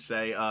guess I should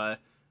say,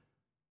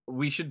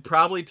 we should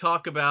probably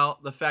talk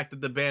about the fact that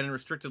the ban and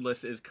restricted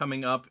list is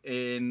coming up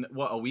in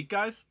a week,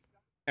 guys?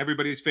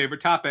 Everybody's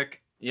favorite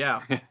topic.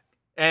 Yeah.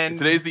 And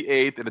today's the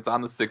 8th and it's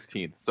on the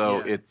 16th, so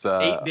it's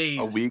 8 days.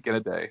 A week and a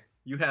day.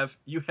 You have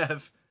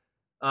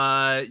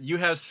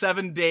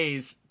 7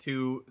 days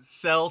to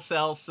sell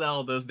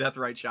those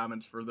Deathrite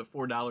Shamans for the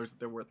 $4 that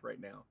they're worth right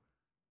now.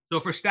 So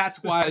for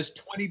stats wise,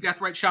 20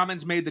 Deathrite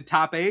Shamans made the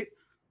top 8.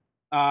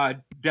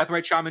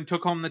 Deathrite Shaman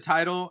took home the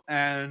title,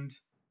 and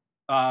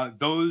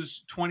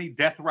those 20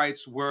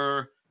 Deathrites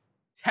were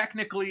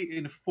technically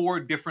in 4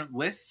 different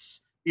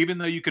lists, even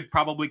though you could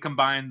probably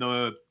combine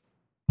the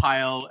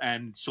Pile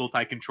and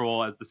Sultai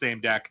Control as the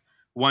same deck.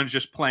 One's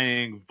just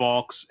playing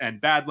Valks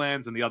and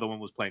Badlands, and the other one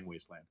was playing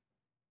Wasteland.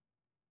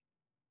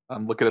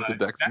 I'm looking at the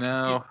decks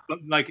now.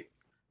 Like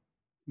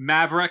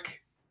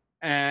Maverick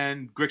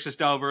and Grixis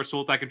Delver,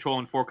 Sultai Control,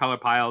 and 4-color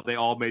Pile, they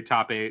all made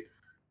top 8.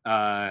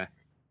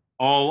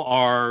 All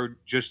are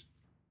just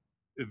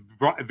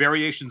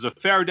variations of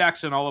fair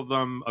decks, and all of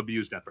them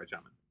abuse Deathrite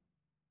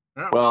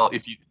Shaman. Well,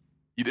 if you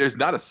there's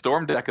not a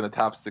Storm deck in the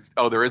top 6.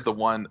 Oh, there is the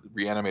one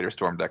Reanimator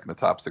Storm deck in the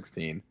top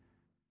 16.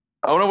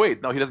 Oh, no,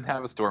 wait. No, he doesn't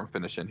have a Storm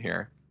finish in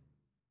here.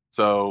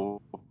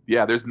 So,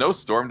 yeah, there's no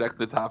Storm decks in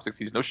the top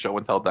 16. There's no Show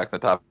and Tell decks in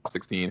the top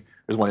 16.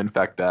 There's one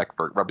Infect deck.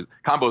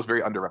 Combo is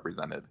very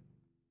underrepresented.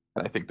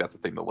 And I think that's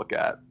the thing to look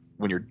at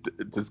when you're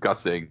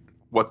discussing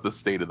what's the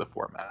state of the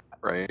format,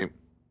 right?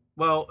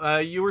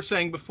 Well, you were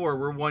saying before,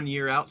 we're 1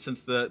 year out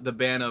since the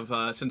ban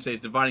of Sensei's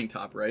Divining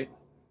Top, right?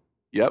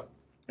 Yep.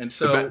 And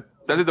so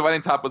Sensei's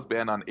Divining Top was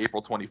banned on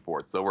April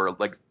 24th, so we're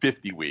like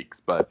 50 weeks.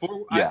 But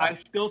yeah, I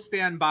still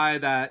stand by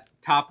that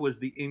Top was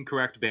the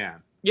incorrect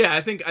ban. Yeah,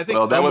 I think.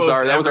 Well, that was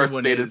our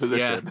stated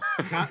position.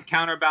 Yeah.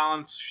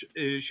 Counterbalance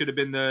should have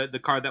been the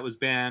card that was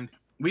banned.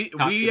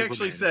 We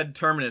actually said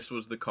Terminus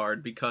was the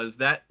card because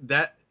that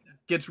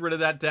gets rid of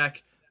that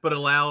deck, but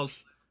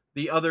allows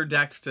the other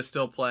decks to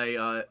still play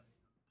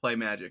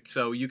Magic.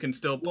 So you can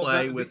still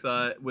play with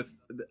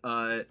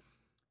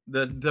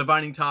the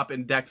Divining Top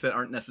in decks that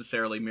aren't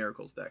necessarily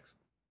Miracles decks.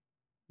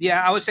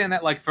 Yeah, I was saying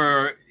that like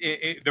for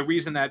the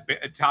reason that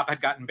Top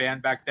had gotten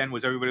banned back then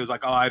was everybody was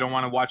like, oh, I don't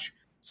want to watch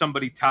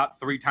somebody top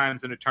 3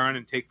 times in a turn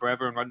and take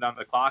forever and run down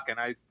the clock. And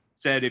I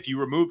said, if you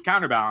remove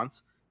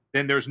Counterbalance,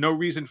 then there's no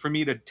reason for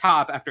me to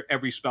top after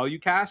every spell you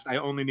cast. I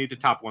only need to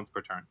top once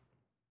per turn.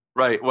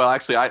 Right. Well,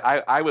 actually,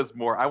 I was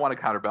more. I want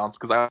to Counterbalance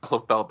because I also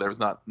felt there was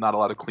not a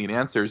lot of clean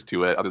answers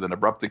to it other than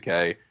Abrupt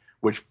Decay,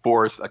 which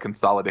forced a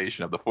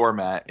consolidation of the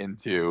format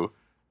into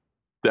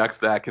decks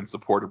that can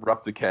support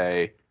Abrupt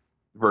Decay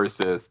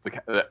versus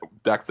the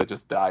decks that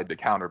just died to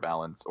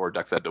Counterbalance, or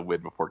decks that had to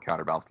win before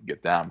Counterbalance could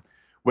get down.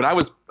 when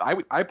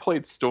I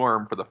played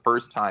Storm for the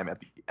first time at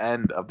the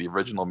end of the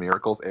original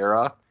Miracles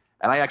era,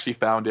 and I actually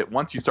found it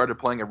once you started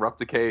playing Abrupt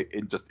Decay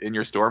in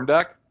your Storm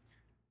deck.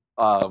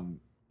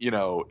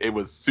 It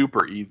was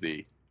super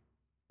easy.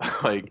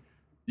 Like,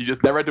 you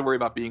just never had to worry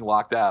about being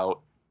locked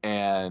out,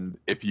 and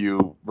if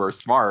you were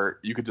smart,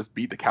 you could just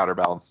beat the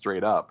counterbalance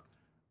straight up.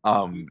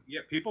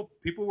 People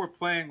were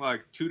playing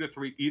like 2 to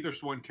 3 Aether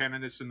Sworn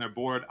Canonists in their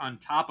board on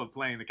top of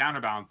playing the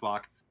counterbalance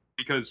lock,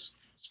 because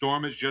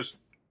Storm is just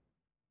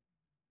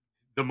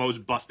the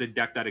most busted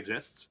deck that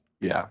exists.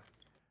 Yeah.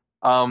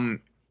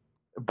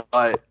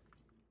 But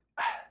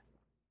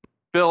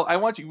Phil, I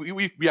want you.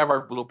 We have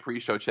our little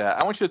pre-show chat.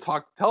 I want you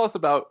to tell us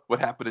about what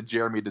happened to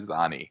Jeremy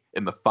Desani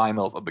in the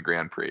finals of the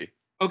Grand Prix.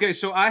 Okay,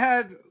 so I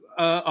had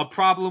a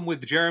problem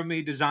with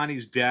Jeremy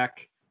Desani's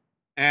deck,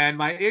 and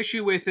my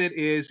issue with it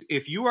is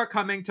if you are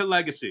coming to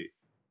Legacy,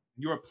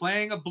 you are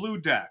playing a blue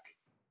deck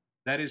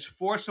that is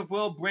Force of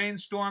Will,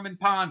 Brainstorm, and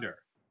Ponder,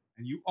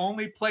 and you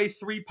only play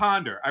 3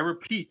 Ponder. I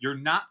repeat, you're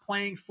not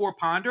playing 4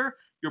 Ponder.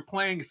 You're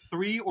playing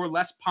 3 or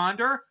less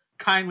Ponder.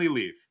 Kindly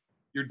leave.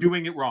 You're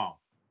doing it wrong.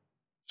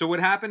 So what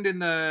happened in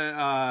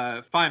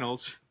the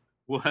finals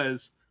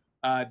was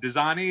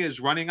Desani is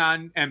running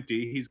on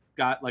empty. He's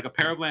got like a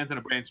pair of lands and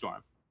a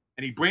brainstorm.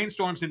 And he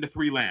brainstorms into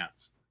 3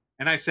 lands.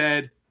 And I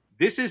said,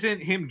 this isn't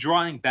him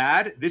drawing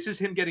bad. This is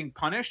him getting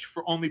punished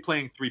for only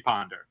playing 3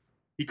 Ponder.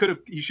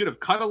 He should have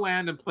cut a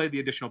land and played the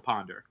additional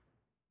Ponder.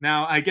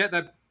 Now, I get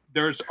that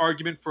there's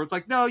argument for it's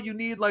like, no, you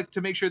need like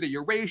to make sure that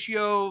your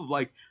ratio,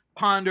 like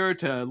Ponder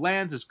to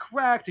lands, is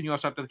correct, and you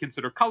also have to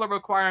consider color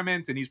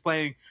requirements, and he's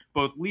playing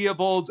both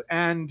Leovolds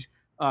and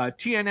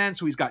TNN,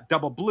 so he's got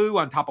double blue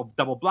on top of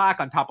double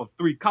black on top of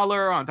 3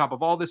 color on top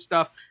of all this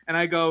stuff. And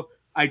I go,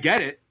 I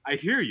get it, I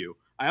hear you,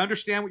 I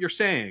understand what you're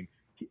saying.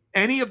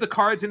 Any of the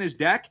cards in his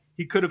deck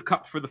he could have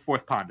cut for the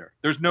 4th Ponder.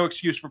 There's no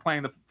excuse for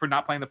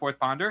not playing the 4th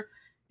Ponder.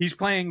 He's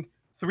playing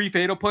 3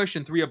 Fatal Push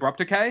and 3 Abrupt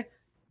Decay.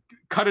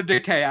 Cut a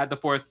Decay, add the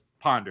 4th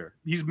Ponder.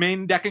 He's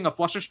main decking a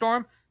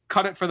Flusterstorm.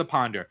 Cut it for the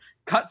Ponder.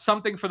 Cut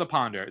something for the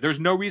Ponder. There's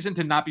no reason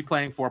to not be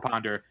playing 4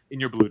 Ponder in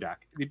your blue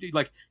deck.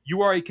 Like,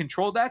 you are a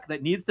control deck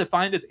that needs to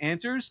find its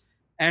answers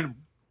and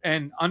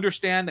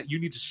understand that you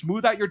need to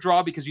smooth out your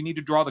draw, because you need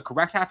to draw the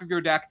correct half of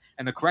your deck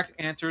and the correct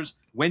answers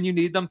when you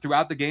need them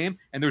throughout the game.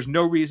 And there's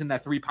no reason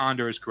that 3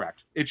 Ponder is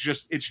correct. It's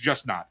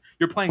just not.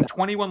 You're playing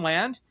 21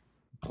 land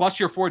plus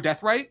your 4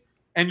 Deathrite,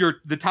 and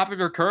the top of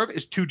your curve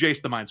is 2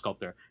 Jace the Mind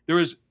Sculptor. There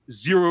is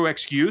zero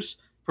excuse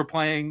for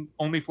playing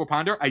only 4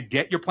 Ponder. I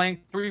get you're playing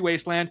 3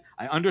 Wasteland.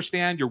 I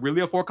understand you're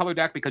really a 4-color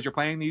deck because you're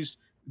playing these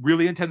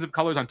really intensive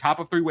colors on top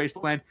of 3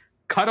 Wasteland.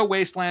 Cut a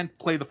Wasteland,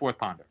 play the 4th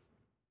Ponder.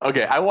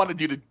 Okay, I wanted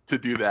you to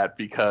do that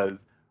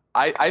because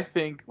I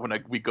think when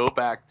we go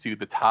back to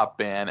the top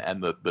ban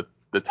and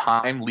the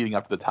time leading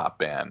up to the top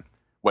ban,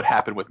 what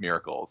happened with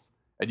Miracles,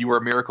 and you were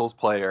a Miracles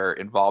player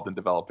involved in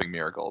developing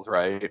Miracles,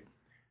 right,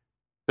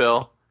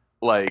 Phil?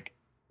 Like,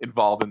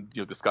 involved in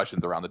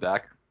discussions around the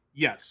deck?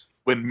 Yes.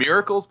 When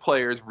Miracles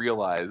players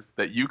realized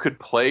that you could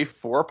play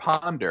 4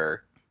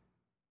 Ponder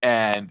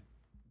and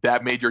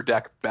that made your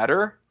deck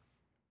better,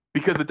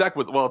 because the deck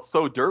was, well, it's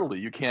so dirtily,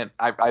 you can't.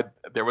 I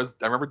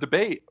remember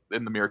debate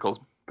in the Miracles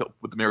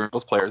with the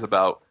Miracles players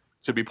about,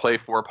 should we play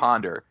 4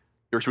 Ponder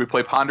or should we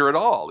play Ponder at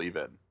all?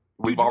 Even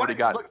we've already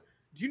got. Look,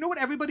 do you know what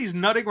everybody's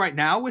nutting right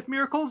now with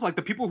Miracles? Like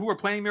the people who are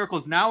playing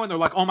Miracles now, and they're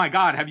like, oh my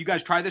god, have you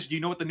guys tried this? Do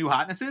you know what the new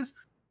hotness is?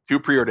 2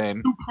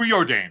 Preordain. 2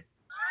 Preordain.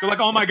 They're like,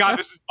 oh my god,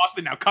 this is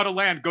busted now. Cut a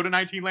land, go to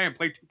 19 land,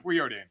 play 2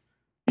 Preordain.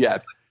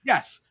 Yes.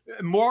 Yes.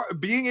 More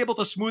being able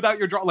to smooth out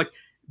your draw, like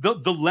the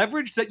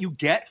leverage that you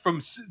get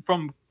from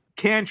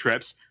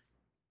cantrips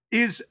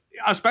is,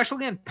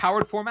 especially in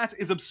powered formats,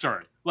 is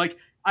absurd. Like,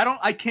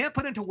 I can't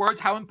put into words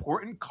how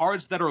important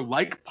cards that are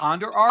like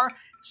Ponder are,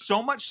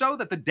 so much so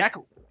that the deck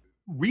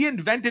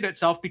reinvented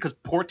itself because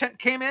Portent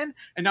came in,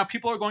 and now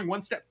people are going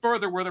one step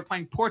further where they're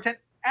playing Portent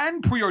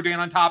and Preordain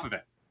on top of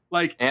it.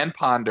 Like, and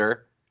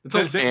Ponder.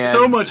 It's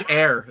so much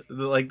air.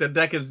 Like, the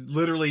deck is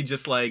literally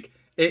just like,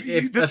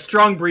 if a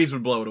strong breeze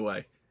would blow it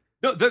away.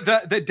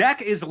 The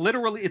deck is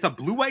literally, it's a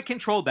blue-white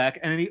control deck,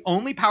 and the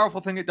only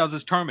powerful thing it does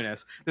is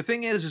Terminus. The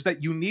thing is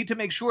that you need to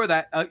make sure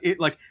that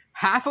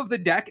half of the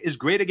deck is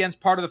great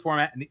against part of the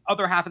format, and the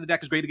other half of the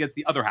deck is great against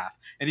the other half.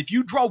 And if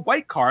you draw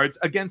white cards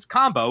against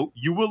combo,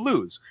 you will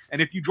lose.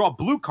 And if you draw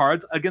blue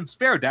cards against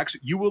fair decks,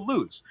 you will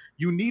lose.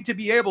 You need to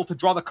be able to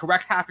draw the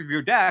correct half of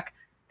your deck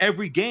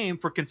every game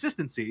for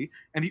consistency,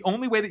 and the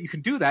only way that you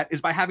can do that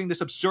is by having this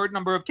absurd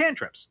number of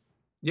cantrips.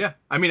 Yeah,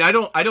 I mean, I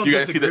don't you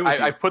guys disagree see with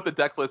you. I put the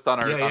deck list on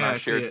our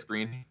shared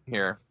screen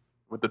here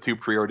with the 2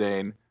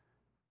 Preordain.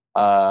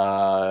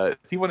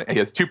 He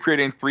has 2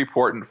 Preordain, 3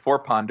 Portent, 4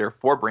 Ponder,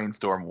 4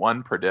 Brainstorm,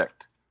 1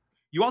 Predict.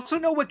 You also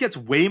know what gets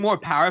way more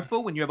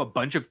powerful when you have a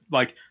bunch of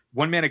like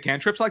 1-mana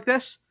cantrips like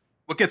this?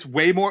 What gets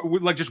way more,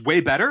 like, just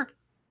way better?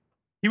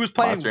 He was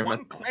playing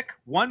 1 Click,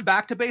 1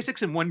 Back to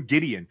Basics, and 1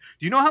 Gideon.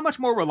 Do you know how much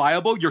more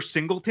reliable your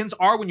singletons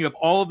are when you have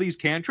all of these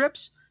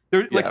cantrips?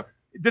 They're like,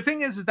 the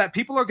thing is that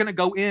people are going to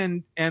go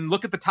in and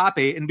look at the top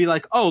 8 and be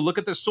like, oh, look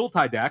at this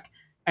Sultai deck.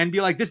 and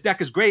be like, this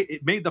deck is great.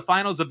 It made the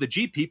finals of the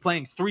GP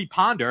playing 3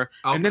 Ponder,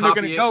 and then they're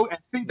going to go and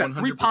think that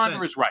 3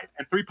 Ponder is right,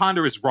 and 3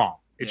 Ponder is wrong.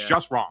 It's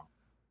just wrong.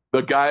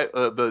 The guy,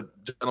 the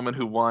gentleman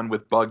who won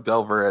with Bug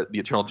Delver at the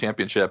Eternal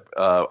Championship,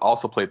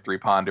 also played 3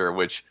 Ponder,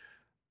 which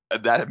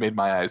that made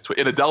my eyes twitch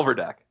in a Delver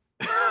deck.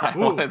 That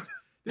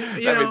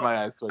made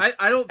my eyes twitch.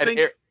 I don't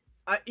think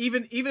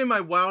even in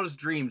my wildest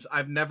dreams,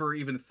 I've never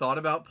even thought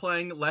about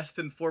playing less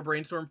than 4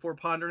 Brainstorm, 4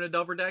 Ponder in a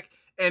Delver deck.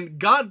 And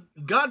God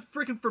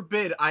freaking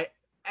forbid I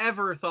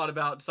ever thought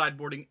about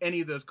sideboarding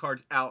any of those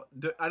cards out.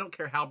 I don't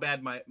care how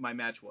bad my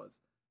match was.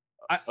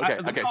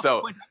 Okay.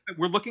 So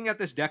we're looking at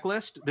this deck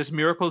list, this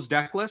Miracles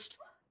deck list,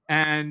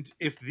 and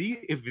if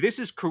this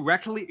is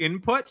correctly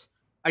input,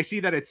 I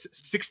see that it's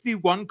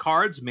 61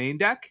 cards main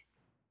deck.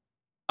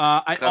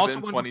 I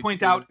also want to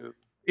point out,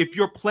 if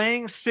you're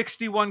playing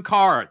 61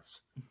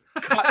 cards,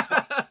 cut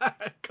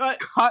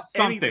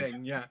something.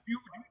 Anything, yeah.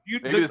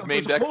 Maybe this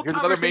main deck. Here's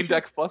another main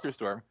deck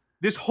Flusterstorm.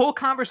 This whole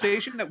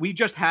conversation that we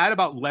just had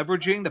about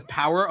leveraging the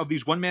power of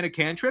these 1-mana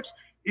cantrips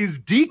is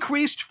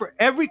decreased for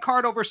every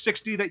card over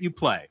 60 that you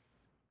play.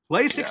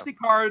 Play 60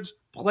 cards,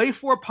 play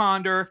 4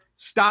 Ponder,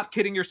 stop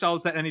kidding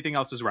yourselves that anything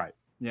else is right.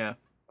 Yeah.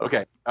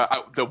 Okay.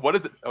 What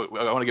is it? I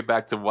want to get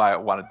back to why I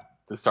wanted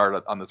to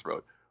start on this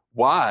road.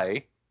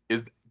 Why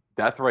is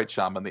Deathrite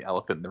Shaman the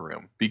elephant in the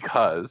room?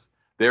 Because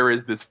there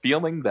is this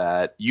feeling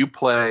that you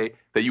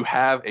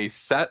have a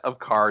set of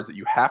cards that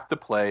you have to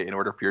play in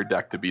order for your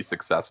deck to be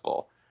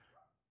successful.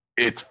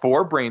 It's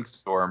 4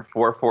 Brainstorm,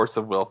 4 Force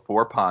of Will,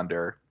 4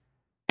 Ponder,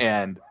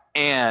 and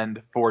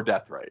 4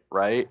 Deathrite,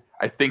 right?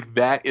 I think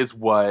that is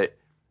what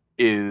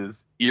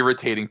is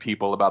irritating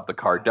people about the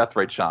card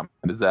Deathrite Shaman,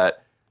 is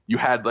that you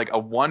had like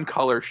a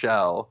 1-color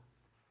shell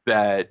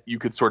that you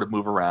could sort of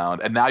move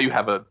around, and now you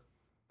have a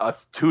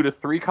 2 to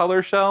 3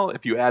 color shell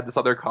if you add this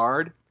other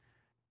card.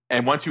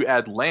 And once you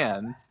add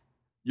lands,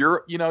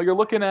 you're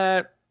looking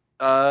at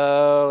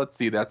let's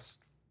see, that's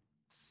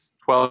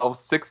 12,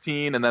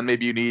 16, and then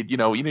maybe you need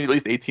at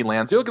least 18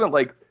 lands. You're looking at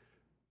like,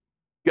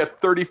 you got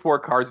 34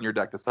 cards in your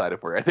deck decided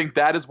for you. I think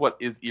that is what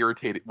is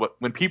irritating.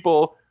 When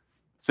people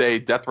say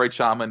Deathrite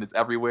Shaman is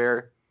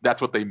everywhere,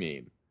 that's what they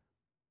mean.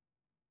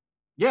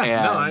 Yeah,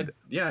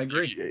 I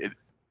agree.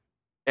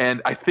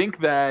 And I think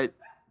that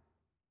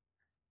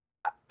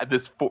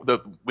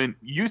when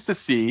you used to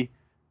see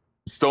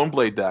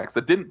Stoneblade decks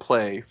that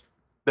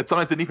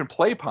sometimes didn't even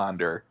play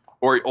Ponder,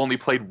 or only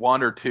played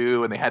 1 or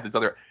 2, and they had this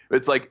other.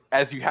 It's like,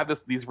 as you have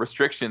these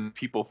restrictions,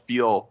 people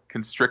feel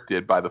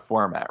constricted by the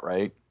format,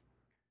 right?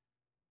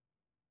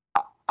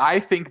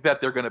 I think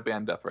that they're going to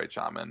ban Deathrite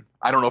Shaman.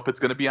 I don't know if it's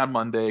going to be on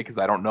Monday, because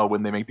I don't know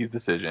when they make these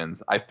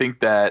decisions. I think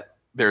that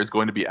there's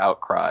going to be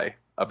outcry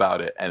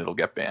about it, and it'll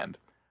get banned.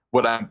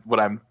 What I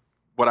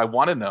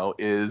want to know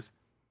is,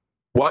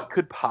 what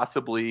could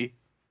possibly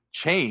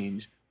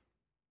change,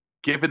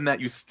 given that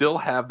you still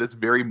have this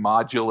very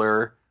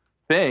modular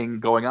thing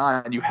going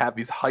on, and you have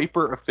these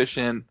hyper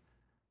efficient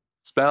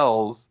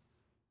spells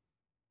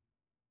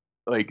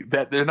like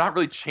that. They're not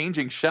really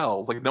changing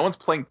shells. Like, no one's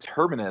playing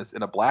Terminus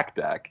in a black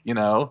deck. There's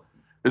not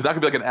gonna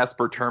be like an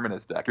Esper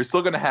Terminus deck. You're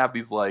still gonna have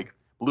these like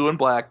blue and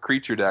black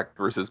creature deck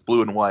versus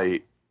blue and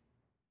white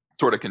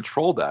sort of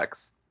control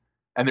decks,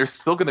 and they're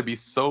still gonna be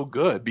so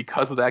good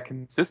because of that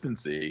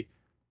consistency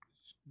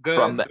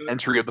from the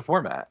entry of the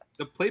format.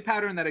 The play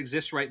pattern that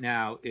exists right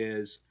now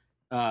is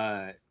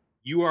if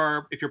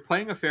you're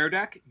playing a fair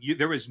deck,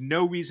 there is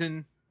no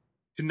reason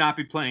to not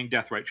be playing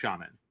Deathrite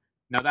Shaman.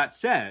 Now, that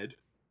said,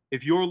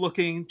 if you're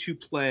looking to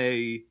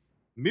play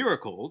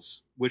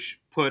Miracles, which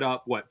put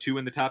up 2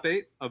 in the top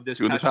 8 of this,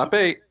 2 in the top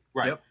 8,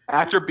 right? Yep.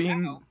 After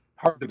being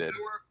targeted.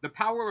 The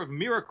power of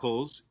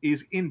Miracles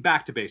is in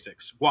back to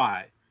basics.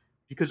 Why?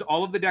 Because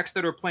all of the decks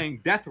that are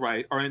playing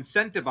Deathrite are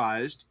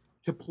incentivized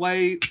to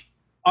play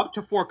up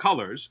to 4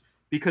 colors,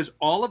 because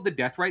all of the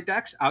Deathrite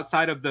decks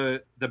outside of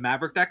the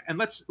Maverick deck,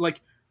 and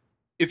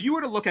if you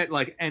were to look at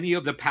like any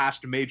of the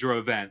past major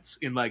events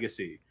in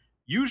Legacy,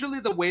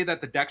 usually the way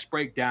that the decks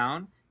break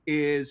down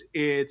is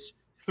it's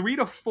 3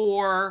 to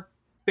 4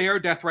 fair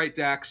Deathrite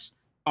decks,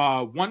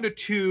 1 to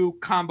 2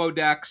 combo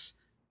decks,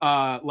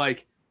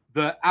 like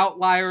the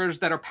outliers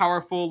that are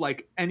powerful,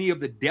 like any of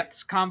the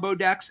Depths combo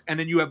decks, and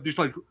then you have just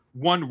like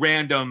one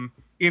random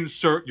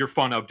insert your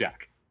fun of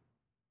deck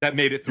that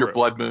made it through. Your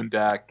Blood Moon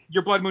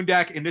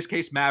deck. In this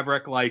case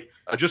Maverick, like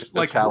just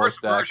like worse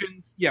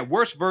versions. Yeah,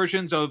 worse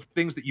versions of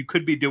things that you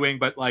could be doing,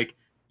 but like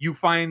you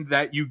find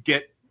that you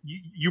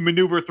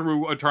maneuver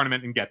through a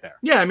tournament and get there.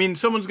 Yeah, I mean,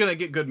 someone's gonna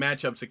get good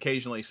matchups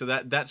occasionally, so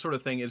that sort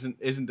of thing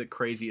isn't the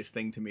craziest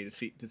thing to me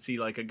to see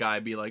like a guy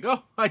be like,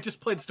 oh, I just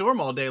played Storm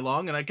all day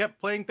long and I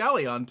kept playing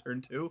Thalia on turn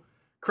 2.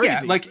 Crazy.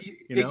 Yeah, like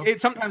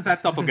sometimes that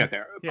stuff will get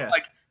there. Yeah. But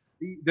like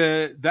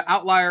the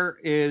outlier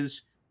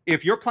is,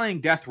 if you're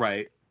playing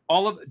Deathrite,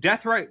 all of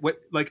Deathrite,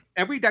 like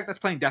every deck that's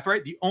playing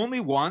Deathrite, the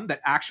only one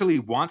that actually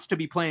wants to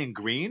be playing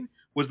green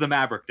was the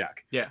Maverick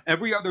deck. Yeah.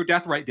 Every other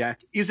Deathrite deck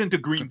isn't a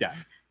green deck.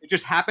 It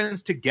just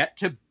happens to get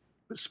to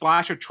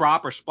splash a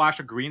Trop or splash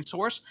a green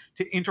source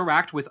to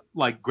interact with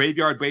like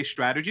graveyard-based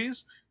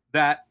strategies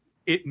that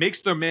it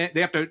makes their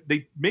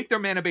they make their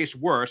mana base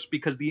worse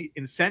because the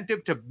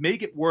incentive to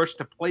make it worse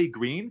to play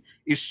green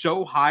is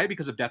so high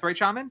because of Deathrite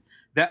Shaman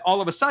that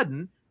all of a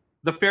sudden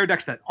the fair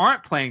decks that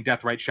aren't playing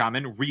Deathrite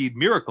Shaman, read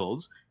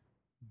Miracles,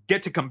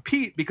 get to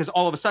compete because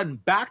all of a sudden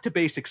back to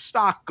basic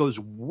stock goes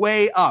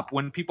way up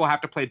when people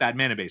have to play bad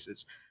mana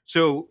bases.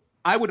 So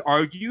I would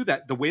argue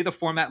that the way the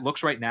format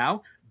looks right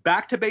now,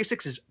 back to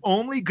basics is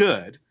only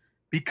good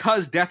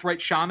because Deathrite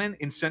Shaman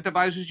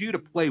incentivizes you to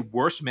play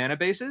worse mana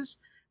bases,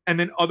 and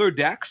then other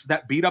decks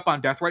that beat up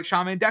on Deathrite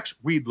Shaman decks,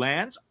 read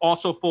lands,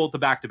 also fold to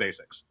back to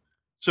basics.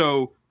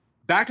 So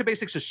back to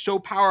basics is so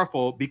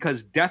powerful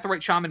because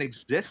Deathrite Shaman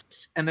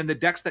exists, and then the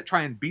decks that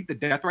try and beat the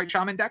Deathrite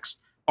Shaman decks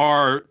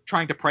are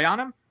trying to prey on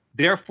him.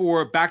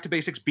 Therefore, back to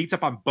basics beats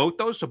up on both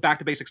those, so back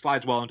to basics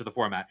slides well into the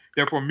format.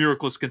 Therefore,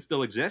 Miracles can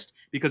still exist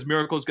because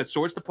Miracles gets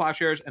Swords to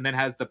Plowshares and then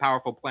has the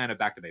powerful plan of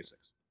back to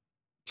basics.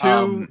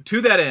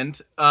 To that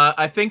end,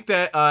 I think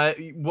that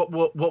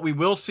what we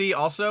will see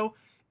also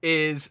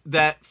is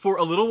that for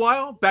a little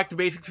while, back to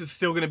basics is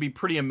still going to be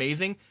pretty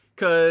amazing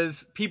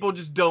because people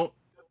just don't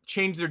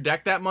change their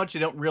deck that much. They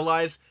don't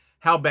realize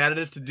how bad it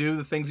is to do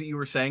the things that you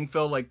were saying,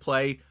 Phil, like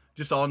play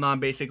just all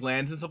non-basic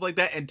lands and stuff like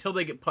that until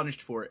they get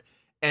punished for it.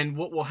 And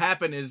what will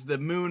happen is the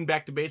Moon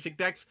back to basic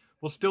decks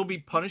will still be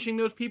punishing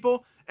those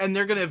people, and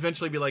they're going to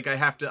eventually be like, I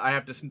have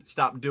to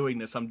stop doing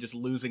this. I'm just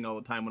losing all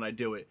the time when I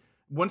do it.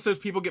 Once those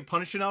people get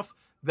punished enough,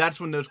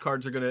 that's when those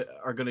cards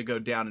are gonna go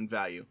down in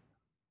value.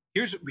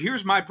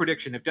 Here's my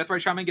prediction: if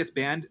Deathrite Shaman gets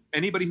banned,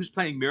 anybody who's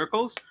playing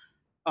Miracles,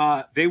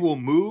 they will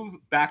move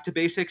back to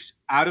basics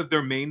out of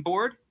their main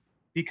board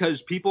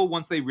because people,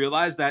 once they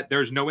realize that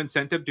there's no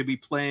incentive to be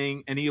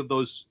playing any of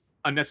those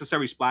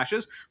unnecessary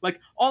splashes, like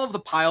all of the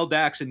pile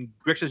decks and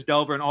Grixis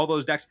Delver and all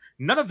those decks,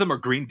 none of them are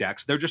green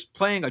decks. They're just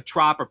playing a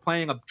Trop or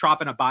playing a Trop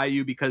and a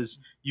Bayou because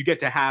you get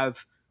to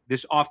have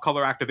this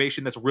off-color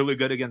activation that's really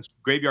good against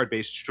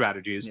graveyard-based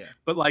strategies. Yeah.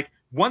 But like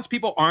once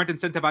people aren't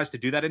incentivized to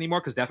do that anymore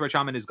because Deathrite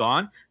Shaman is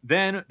gone,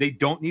 then they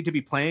don't need to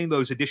be playing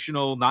those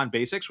additional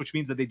non-basics, which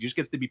means that they just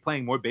get to be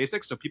playing more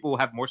basics, so people will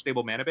have more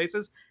stable mana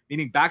bases,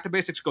 meaning back to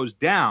basics goes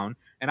down,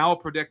 and I will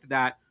predict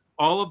that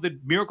all of the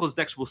Miracles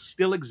decks will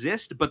still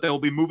exist, but they'll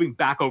be moving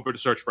back over to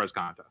Search for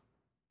Azcanta.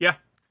 Yeah.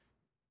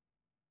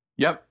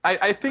 Yep.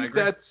 I think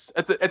it's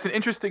an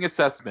interesting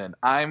assessment.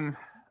 I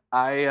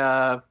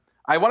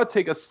want to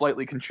take a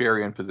slightly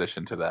contrarian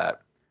position to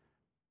that.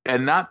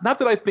 And not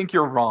that I think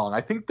you're wrong. I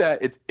think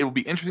that it will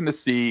be interesting to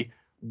see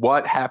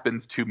what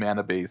happens to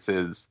mana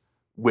bases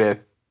with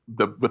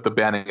the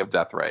banning of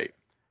Deathrite.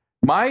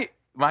 My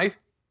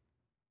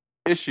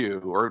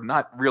issue, or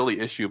not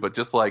really issue, but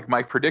just like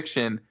my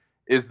prediction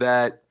is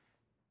that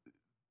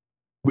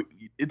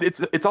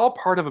it's all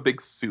part of a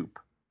big soup.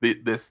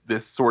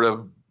 This sort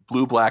of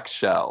blue-black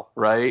shell,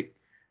 right?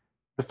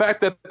 The fact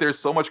that there's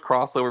so much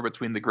crossover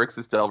between the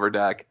Grixis Delver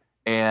deck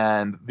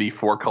and the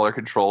 4-color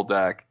control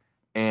deck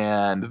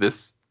and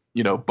this,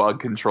 bug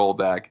control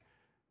deck,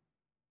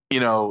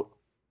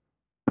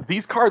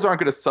 these cards aren't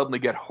going to suddenly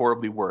get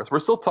horribly worse. We're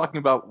still talking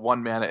about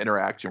 1 mana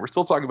interaction. We're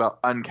still talking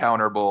about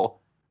uncounterable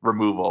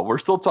removal. We're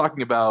still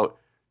talking about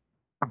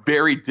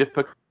very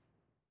difficult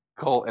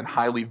and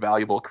highly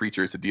valuable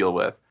creatures to deal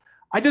with.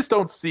 I just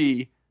don't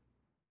see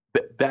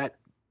that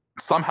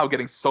somehow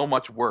getting so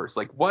much worse.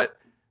 Like, what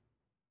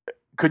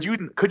could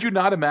you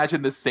not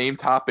imagine the same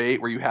top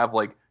 8 where you have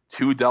like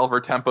 2 Delver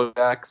tempo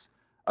decks,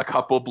 a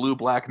couple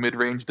blue-black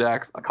mid-range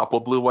decks, a couple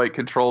blue-white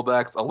control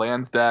decks, a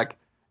lands deck,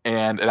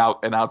 and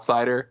an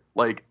outsider?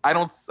 Like, I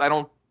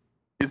don't.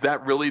 Is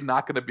that really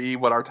not going to be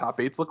what our top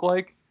 8s look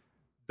like?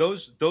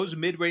 Those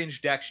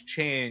mid-range decks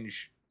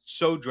change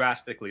so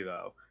drastically,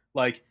 though.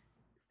 Like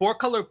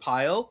 4-color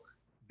pile,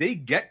 they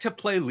get to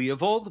play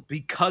Leovold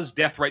because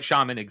Deathrite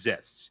Shaman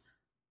exists.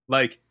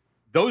 Like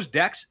those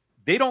decks,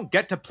 they don't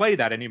get to play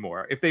that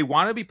anymore. If they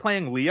want to be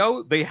playing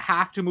Leo, they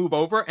have to move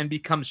over and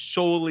become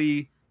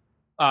solely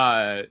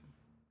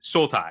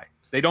Sultai.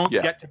 They don't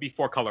get to be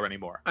 4-color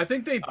anymore. I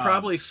think they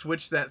probably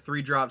switched that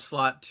 3-drop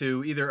slot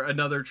to either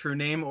another True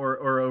Name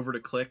or over to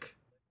Click.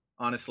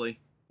 Honestly,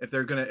 if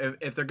they're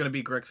gonna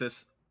be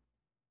Grixis.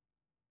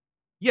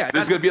 Yeah,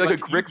 there's gonna be like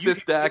a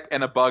Grixis deck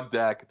and a bug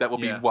deck that will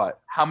be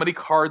what? How many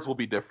cards will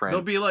be different?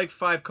 There'll be like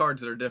 5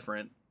 cards that are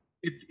different.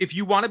 If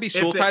you want to be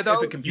Sultai,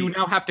 though, you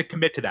now have to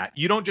commit to that.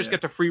 You don't just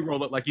get to free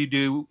roll it like you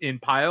do in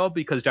Pile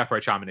because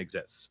Deathrite Shaman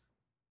exists.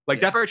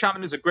 Like Deathrite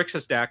Shaman is a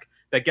Grixis deck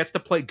that gets to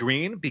play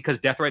green because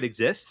Deathrite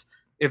exists.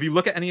 If you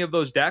look at any of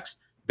those decks,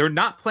 they're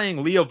not playing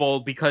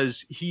Leovold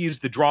because he's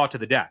the draw to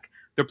the deck.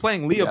 They're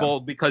playing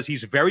Leovold because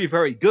he's very,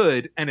 very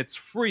good, and it's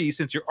free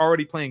since you're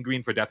already playing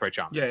green for Deathrite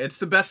Shaman. Yeah, it's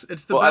the best.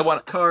 It's the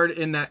best card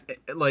in that,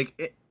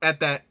 like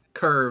at that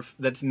curve.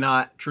 That's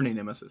not True Name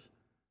Nemesis.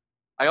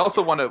 I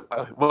also want to.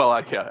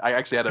 I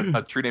actually had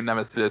a True Name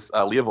Nemesis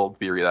Leovold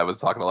theory that I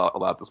was talking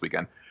about this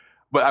weekend.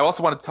 But I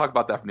also wanted to talk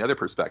about that from the other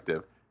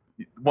perspective.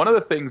 One of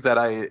the things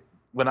that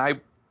when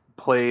I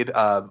played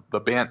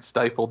the Bant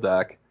Stifle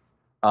deck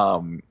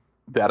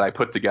that I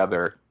put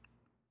together,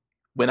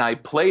 when I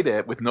played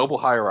it with Noble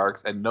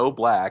Hierarchs and no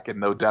black and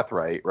no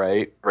Deathrite,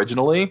 right,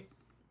 originally,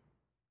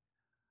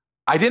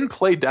 I didn't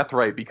play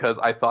Deathrite because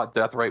I thought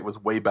Deathrite was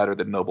way better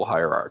than Noble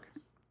Hierarch.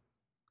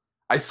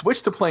 I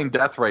switched to playing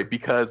Deathrite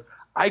because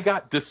I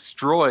got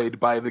destroyed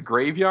by the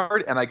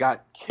graveyard and I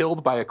got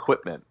killed by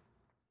equipment.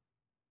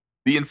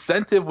 The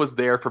incentive was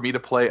there for me to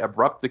play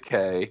Abrupt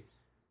Decay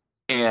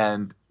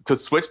and to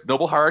switch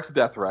Noble Hierarch to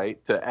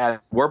Deathrite, to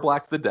add more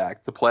black to the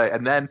deck, to play,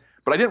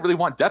 but I didn't really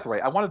want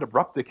Deathrite. I wanted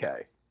Abrupt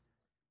Decay.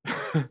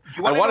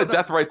 I wanted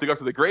Deathrite to go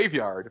to the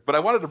graveyard, but I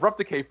wanted Abrupt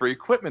Decay for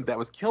equipment that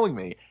was killing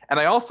me. And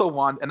I also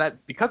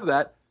because of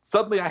that,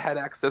 suddenly I had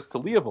access to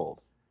Leovold.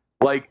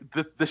 Like,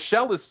 the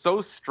shell is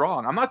so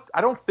strong.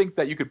 I don't think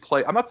that you could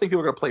play. I'm not saying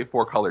people are going to play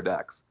 4-color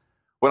decks.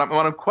 What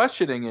I'm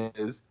questioning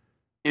is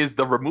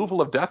the removal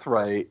of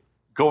Deathrite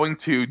going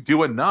to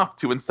do enough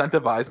to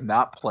incentivize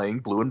not playing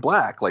blue and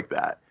black like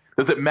that?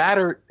 Does it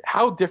matter?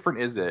 How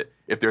different is it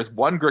if there's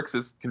one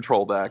Grixis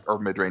control deck or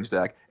mid-range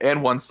deck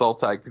and one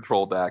Sultai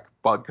control deck,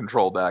 bug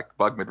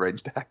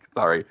mid-range deck?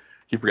 Sorry,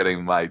 keep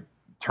forgetting my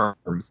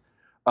terms.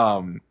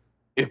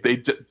 If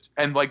they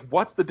and like,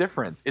 what's the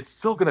difference? It's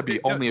still going to be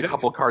only a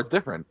couple cards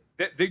different.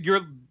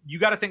 You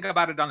got to think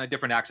about it on a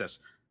different axis.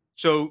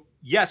 So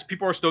yes,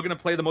 people are still going to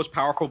play the most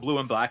powerful blue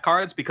and black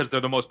cards because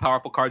they're the most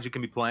powerful cards you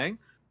can be playing.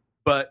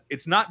 But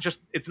it's not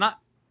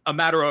a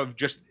matter of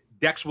just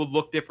decks will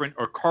look different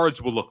or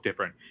cards will look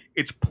different.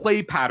 Its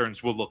play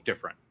patterns will look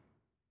different.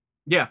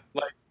 Yeah.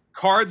 Like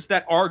cards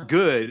that are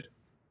good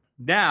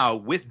now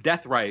with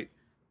Deathrite,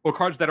 or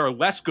cards that are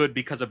less good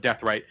because of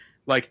Deathrite,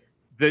 like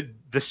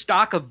the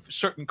stock of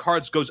certain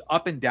cards goes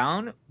up and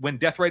down when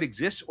Deathrite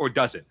exists or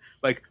doesn't.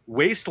 Like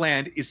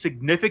Wasteland is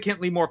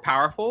significantly more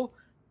powerful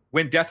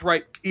when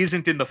Deathrite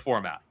isn't in the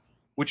format,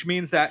 which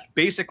means that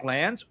basic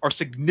lands are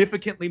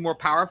significantly more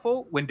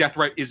powerful when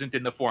Deathrite isn't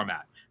in the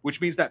format, which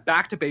means that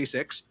back to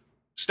basics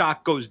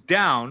stock goes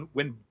down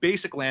when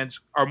basic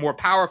lands are more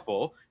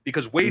powerful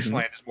because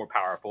Wasteland is more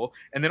powerful.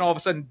 And then all of a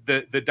sudden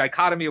the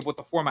dichotomy of what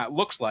the format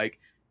looks like,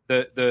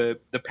 the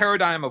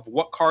paradigm of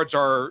what cards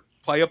are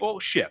playable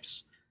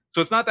shifts.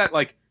 So it's not that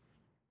like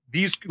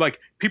these, like,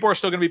 people are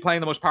still going to be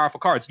playing the most powerful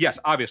cards. Yes,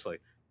 obviously.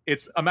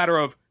 It's a matter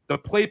of the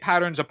play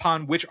patterns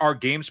upon which our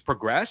games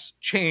progress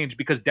change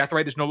because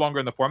Deathrite is no longer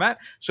in the format.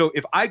 So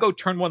if I go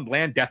turn 1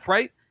 land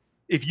Deathrite,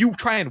 if you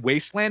try and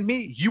Wasteland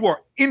me, you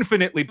are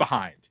infinitely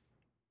behind.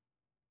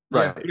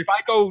 Right. But if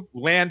I go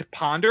land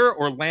Ponder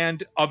or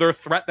land other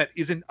threat that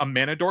isn't a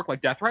mana dork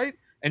like Deathrite,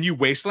 and you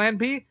Wasteland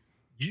me,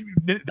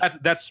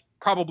 that's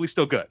probably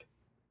still good.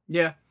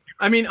 Yeah.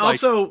 I mean,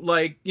 also,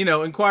 like, you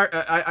know,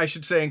 I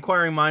should say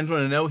inquiring minds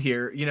want to know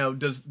here, you know,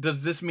 does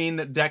this mean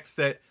that decks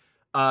that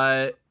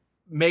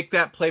make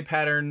that play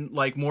pattern,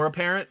 like, more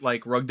apparent,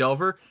 like Rug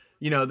Delver,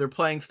 you know, they're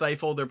playing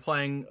Stifle, they're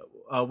playing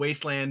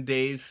Wasteland,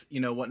 Daze, you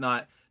know,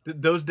 whatnot,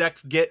 those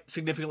decks get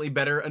significantly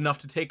better enough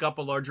to take up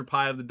a larger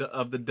pie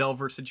of the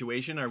Delver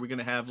situation? Are we going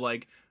to have,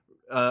 like,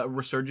 a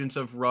resurgence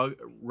of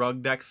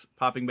rug decks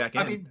popping back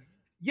in? I mean,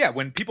 yeah,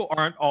 when people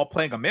aren't all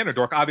playing a mana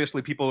dork,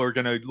 obviously people are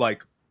going to,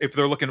 like, if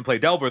they're looking to play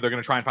Delver, they're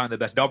going to try and find the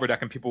best Delver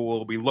deck, and people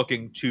will be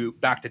looking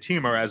back to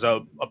Temur as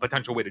a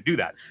potential way to do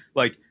that.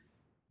 Like,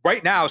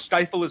 right now,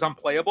 Stifle is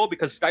unplayable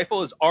because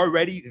Stifle is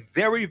already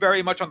very,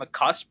 very much on the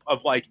cusp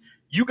of, like,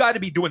 you got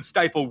to be doing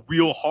Stifle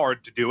real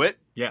hard to do it.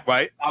 Yeah.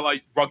 Right? I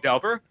like Rug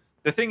Delver.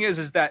 The thing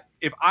is that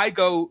if I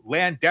go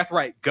land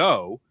Deathrite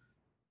go,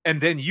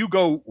 and then you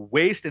go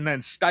waste and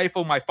then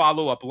Stifle my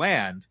follow-up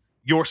land,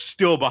 you're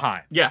still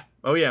behind. Yeah.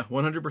 Oh, yeah.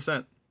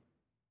 100%.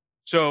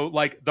 So,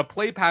 like, the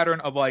play pattern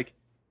of, like,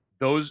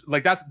 those,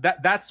 like,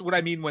 that's what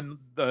I mean when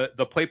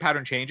the play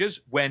pattern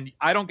changes. When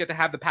I don't get to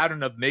have the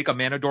pattern of make a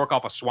mana dork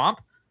off a swamp,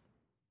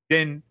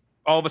 then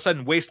all of a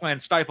sudden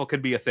Wasteland Stifle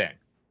can be a thing.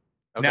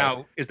 Okay.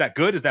 Now, is that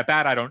good? Is that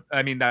bad?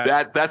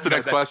 That's the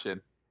next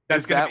question.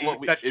 Is that what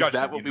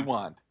we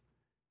want?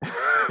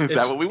 Is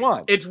that what we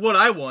want? It's what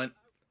I want.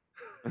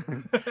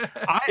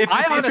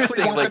 I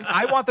honestly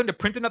want them to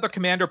print another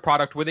Commander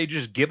product where they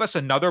just give us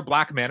another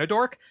black mana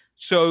dork.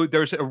 So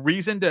there's a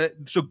reason to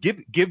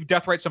give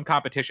Deathrite some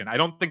competition. I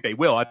don't think they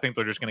will. I think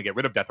they're just going to get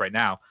rid of Deathrite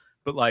now.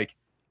 But, like,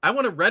 I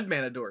want a red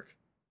mana dork.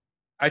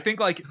 I think,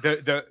 like,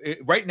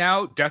 right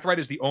now Deathrite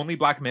is the only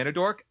black mana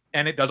dork,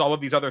 and it does all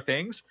of these other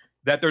things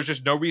that there's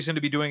just no reason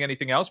to be doing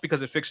anything else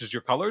because it fixes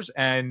your colors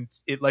and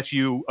it lets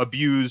you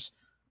abuse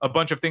a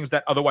bunch of things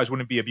that otherwise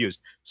wouldn't be abused.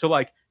 So,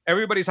 like,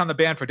 everybody's on the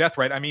ban for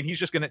Deathrite. I mean,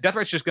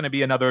 Deathrite's just gonna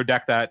be another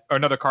deck or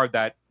another card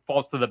that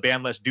falls to the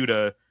ban list due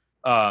to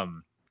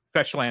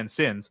fetch land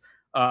sins.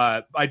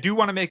 I do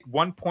want to make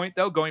one point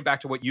though, going back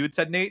to what you had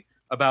said, Nate,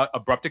 about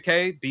Abrupt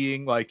Decay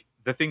being, like,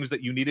 the things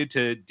that you needed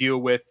to deal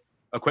with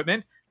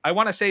equipment. I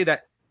want to say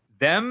that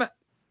them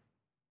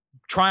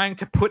trying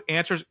to put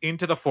answers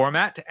into the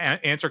format to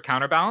answer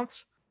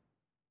Counterbalance,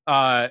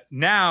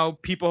 now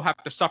people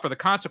have to suffer the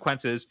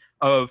consequences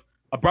of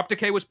Abrupt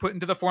Decay was put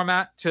into the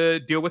format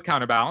to deal with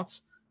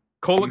Counterbalance.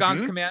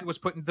 Kolaghan's Command was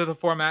put into the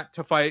format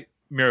to fight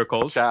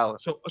Miracles.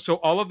 So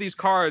all of these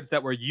cards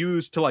that were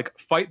used to, like,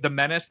 fight the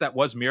menace that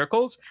was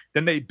Miracles,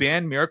 then they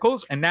banned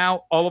Miracles, and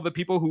now all of the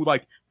people who,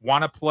 like,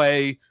 want to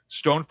play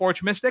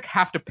Stoneforge Mystic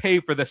have to pay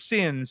for the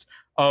sins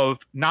of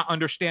not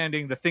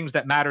understanding the things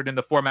that mattered in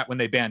the format when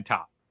they banned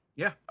top.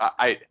 Yeah,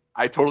 I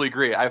totally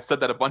agree. I've said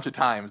that a bunch of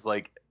times.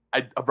 Like,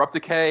 Abrupt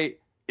Decay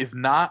is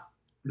not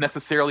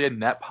necessarily a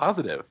net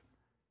positive.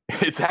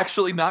 It's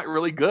actually not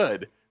really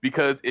good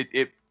because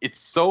it's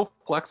so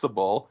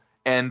flexible,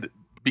 and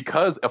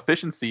because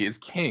efficiency is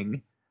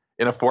king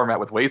in a format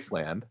with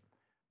Wasteland,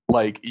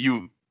 like,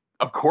 you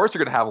of course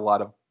you're gonna have a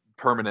lot of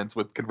permanents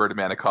with converted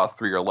mana cost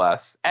 3 or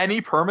less. Any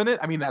permanent,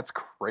 I mean, that's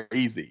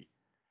crazy.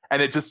 And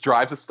it just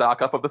drives a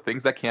stock up of the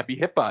things that can't be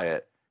hit by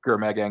it.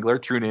 Gurmag Angler,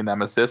 True Name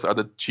Nemesis are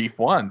the chief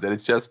ones. And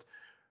it's just,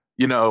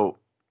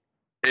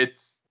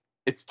 it's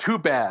too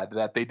bad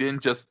that they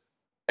didn't just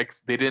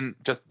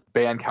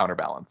ban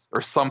Counterbalance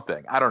or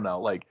something. I don't know.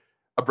 Like,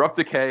 Abrupt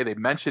Decay, they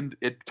mentioned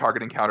it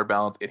targeting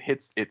Counterbalance. It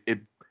hits it.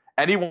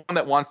 Anyone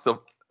that wants to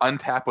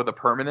untap with a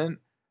permanent,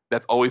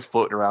 that's always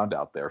floating around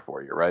out there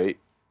for you, right?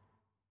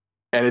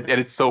 And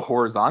it's so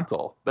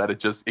horizontal that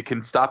it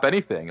can stop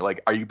anything.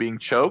 Like, are you being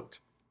choked?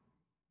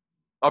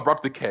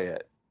 Abrupt Decay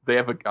it.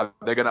 They're gonna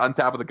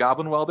untap with a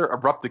Goblin Welder.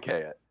 Abrupt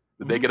Decay it.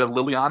 Did they get a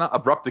Liliana?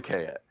 Abrupt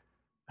Decay it.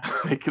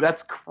 Like,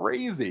 that's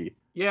crazy.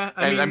 Yeah,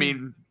 I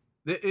mean,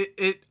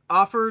 it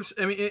offers.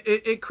 I mean,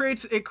 it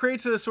creates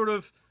a sort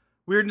of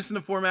weirdness in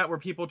the format where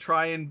people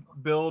try and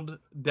build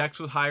decks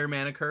with higher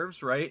mana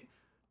curves, right?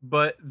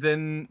 But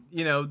then,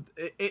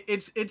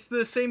 it's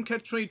the same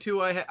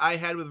catch-22 I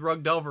had with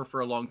Rug Delver for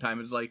a long time.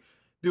 It's like,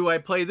 do I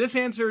play this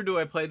answer? Do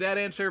I play that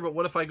answer? But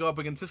what if I go up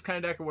against this kind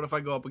of deck, or what if I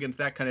go up against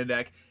that kind of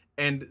deck?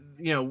 And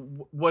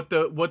what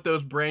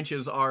those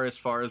branches are as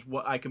far as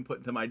what I can put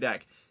into my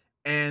deck.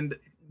 And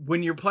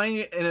when you're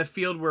playing in a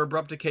field where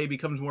Abrupt Decay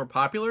becomes more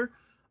popular,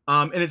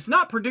 and it's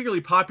not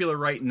particularly popular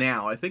right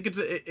now. I think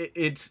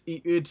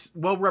it's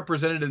well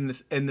represented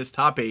in this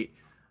top 8.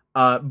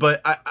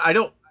 But I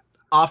don't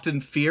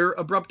often fear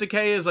Abrupt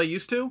Decay as I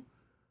used to.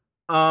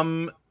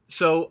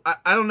 So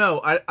I don't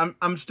know.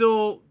 I'm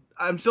still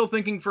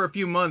thinking for a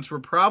few months we're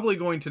probably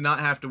going to not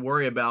have to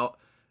worry about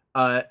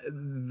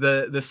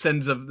the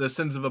sins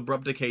of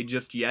Abrupt Decay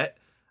just yet.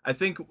 I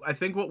think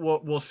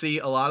what we'll see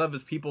a lot of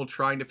is people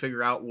trying to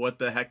figure out what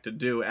the heck to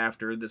do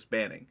after this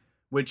banning,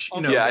 which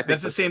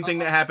that's the same thing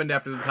that happened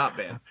after the top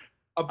ban.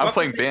 I'm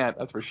playing Bant,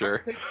 that's for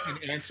sure. An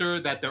answer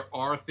that there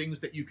are things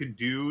that you can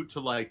do to,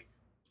 like,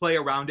 play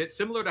around it,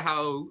 similar to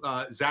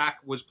how Zach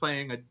was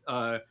playing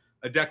a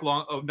deck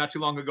not too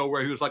long ago,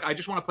 where he was like, I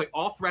just want to play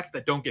all threats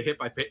that don't get hit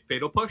by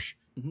Fatal Push.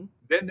 Mm-hmm.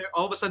 Then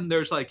all of a sudden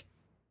there's like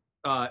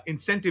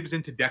incentives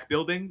into deck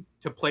building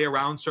to play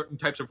around certain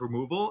types of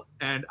removal,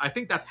 and I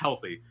think that's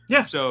healthy.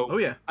 Yeah.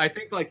 So I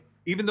think, like,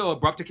 even though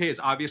Abrupt Decay is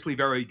obviously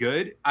very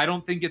good, I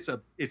don't think it's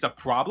a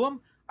problem.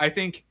 I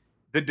think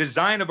the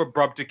design of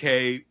Abrupt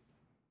Decay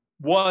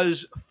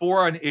was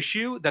for an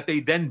issue that they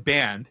then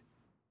banned,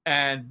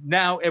 and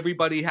now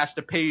everybody has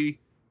to pay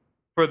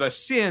for the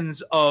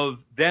sins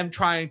of them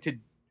trying to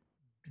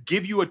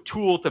give you a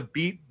tool to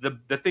beat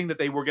the thing that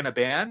they were going to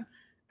ban,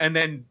 and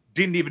then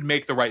didn't even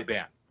make the right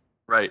ban.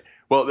 Right.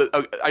 Well,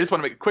 I just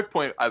want to make a quick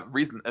point.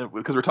 Reason,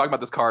 because we're talking about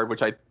this card,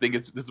 which I think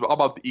this is all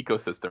about the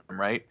ecosystem,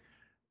 right?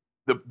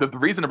 The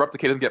reason Abrupt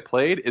Decay doesn't get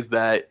played is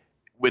that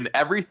when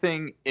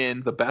everything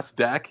in the best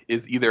deck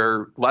is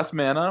either less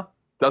mana,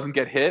 doesn't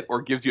get hit,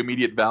 or gives you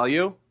immediate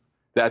value,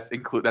 that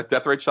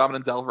Deathrite Shaman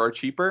and Delver are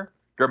cheaper.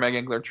 Gurmag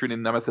Angler and True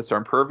Name Nemesis are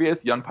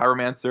impervious. Young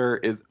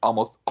Pyromancer is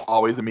almost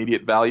always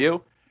immediate value.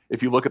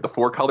 If you look at the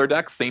 4-color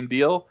decks, same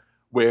deal,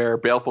 where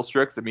Baleful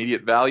Strix,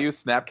 immediate value,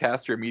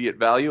 Snapcaster, immediate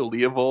value,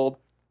 Leovold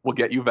will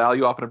get you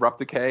value off an Abrupt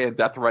Decay, and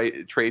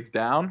Deathrite trades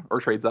down or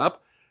trades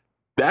up.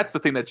 That's the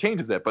thing that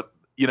changes it. But,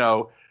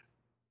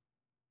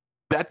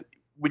 that's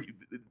when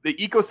the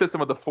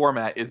ecosystem of the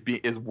format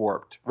is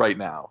warped right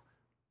now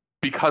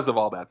because of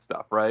all that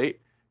stuff, right?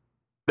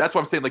 That's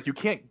what I'm saying. Like, you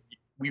can't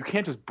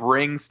just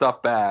bring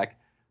stuff back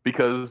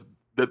because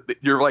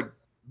you're like,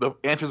 the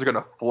answers are going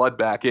to flood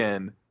back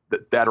in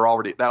that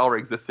already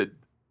existed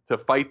to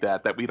fight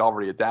that we'd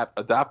already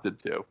adapted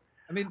to.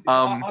 I mean,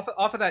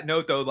 off of that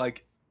note, though,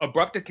 like,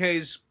 Abrupt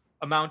Decay's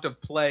amount of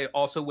play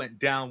also went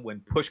down when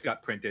Push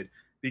got printed,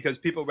 because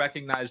people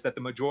recognized that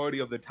the majority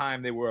of the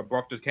time they were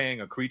Abrupt Decaying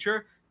a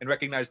creature, and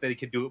recognized that he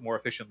could do it more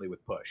efficiently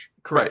with Push.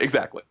 Correct. Right,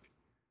 exactly.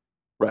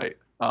 Right.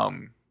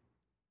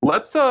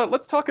 Let's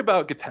talk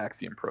about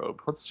Gitaxian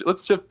Probe.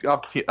 Let's shift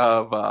off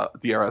of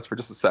DRS for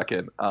just a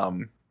second.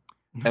 And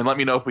let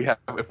me know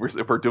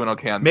if we're doing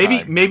okay on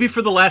time. Maybe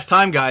for the last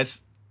time,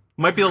 guys.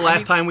 Might be the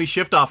last time we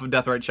shift off of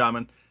Deathrite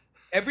Shaman.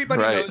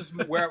 Everybody knows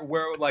where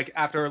like,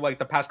 after like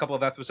the past couple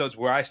of episodes,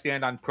 where I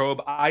stand on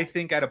Probe. I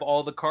think out of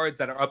all the cards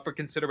that are up for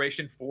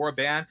consideration for a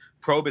ban,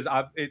 Probe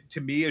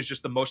to me is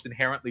just the most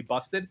inherently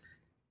busted.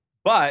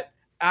 But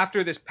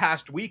after this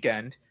past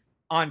weekend,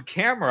 on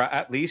camera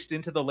at least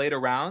into the later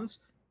rounds,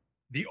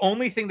 the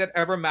only thing that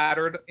ever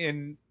mattered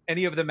in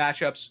any of the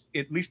matchups,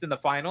 at least in the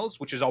finals,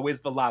 which is always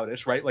the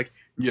loudest, right? Like,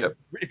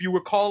 if you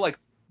recall, like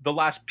the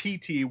last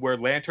PT where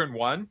Lantern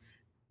won,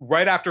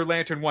 right after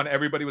Lantern won,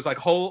 everybody was like,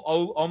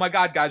 oh my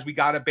God, guys, we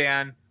got to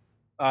ban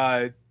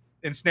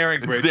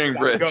Ensnaring Bridge. Ensnaring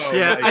Bridge. Go.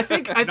 Yeah, Like, I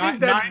think that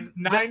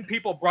nine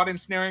people brought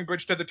Ensnaring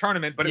Bridge to the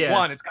tournament, but it Yeah.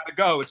 won. It's got to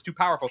go. It's too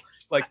powerful.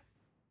 Like,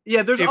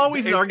 yeah, there's if-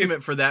 always an if-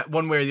 argument for that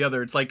one way or the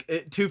other. It's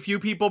like too few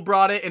people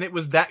brought it and it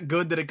was that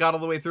good that it got all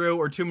the way through,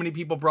 or too many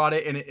people brought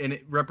it and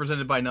it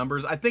represented by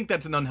numbers. I think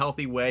that's an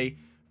unhealthy way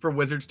for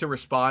Wizards to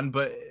respond,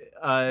 but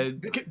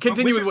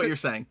continue with what you're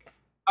saying.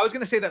 I was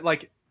going to say that,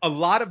 like, a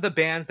lot of the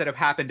bans that have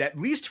happened, at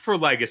least for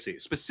Legacy,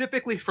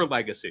 specifically for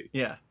Legacy,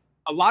 Yeah.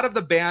 a lot of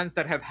the bans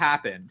that have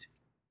happened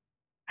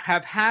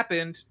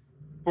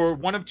for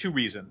one of two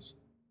reasons.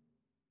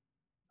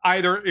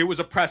 Either it was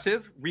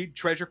oppressive, read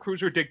Treasure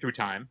Cruiser Dig Through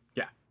Time.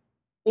 Yeah.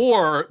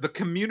 Or the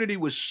community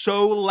was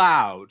so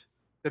loud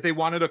that they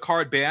wanted a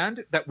card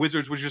banned that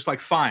Wizards was just like,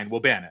 fine,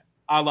 we'll ban it.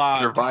 A la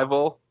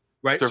Survival.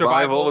 right?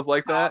 Survival was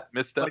like that. Top,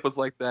 Misstep like, was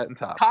like that, and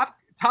Top.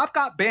 Top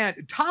got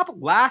banned. Top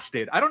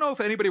lasted. I don't know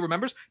if anybody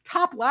remembers.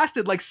 Top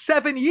lasted like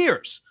 7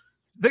 years.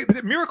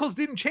 The Miracles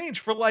didn't change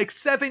for like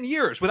 7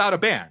 years without a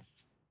ban.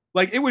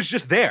 Like, it was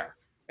just there.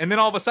 And then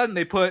all of a sudden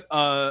they put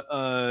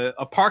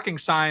a parking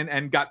sign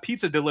and got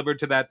pizza delivered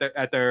to that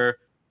at their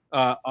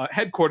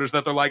headquarters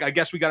that they're like, I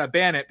guess we got to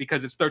ban it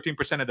because it's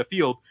 13% of the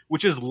field,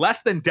 which is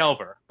less than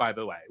Delver, by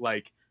the way.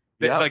 Like,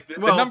 the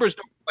numbers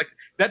don't, like,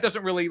 that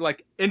doesn't really,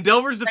 like, In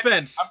Delver's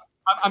defense,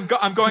 I'm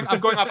going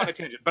off on a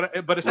tangent,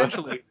 but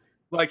essentially,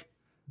 like,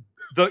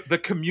 the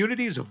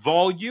community's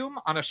volume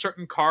on a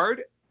certain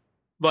card,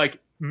 like,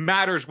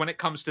 matters when it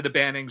comes to the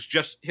bannings,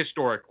 just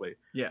historically.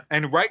 Yeah.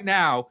 And right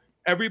now,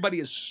 everybody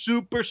is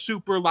super,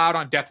 super loud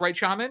on Deathrite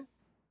Shaman,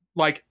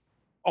 like,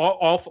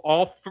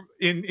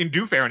 in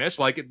due fairness,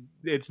 like,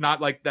 it's not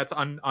like that's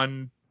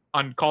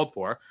uncalled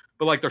for,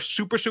 but, like, they're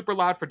super, super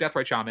loud for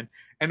Deathrite Shaman.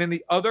 And then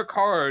the other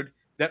card,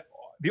 that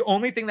the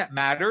only thing that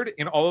mattered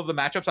in all of the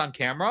matchups on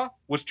camera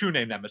was True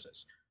Name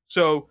Nemesis.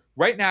 So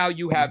right now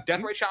you have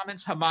Deathrite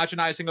Shaman's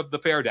homogenizing of the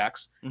fair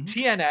decks,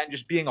 TNN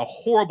just being a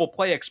horrible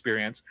play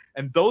experience,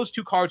 and those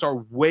two cards are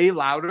way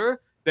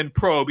louder than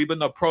Probe, even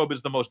though Probe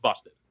is the most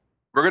busted.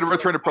 We're going to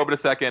return to Probe in a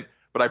second,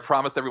 but I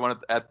promised everyone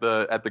at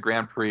the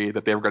Grand Prix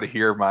that they were going to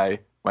hear my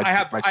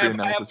True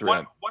Nemesis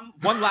rant.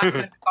 One last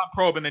sentence on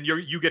Probe, and then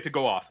you get to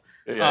go off.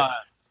 Yeah.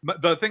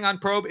 The thing on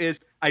Probe is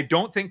I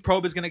don't think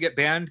Probe is going to get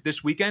banned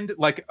this weekend,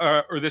 like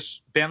or this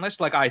ban list,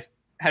 like I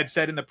had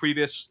said in the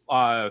previous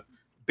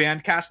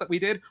band cast that we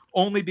did,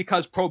 only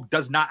because Probe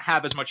does not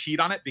have as much heat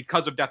on it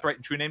because of Deathrite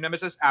and True Name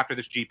Nemesis after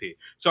this GP.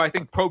 So I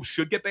think Probe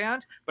should get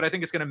banned, but I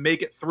think it's going to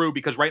make it through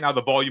because right now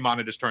the volume on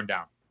it is turned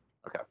down.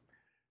 Okay.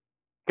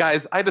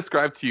 Guys, I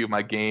described to you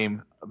my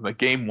game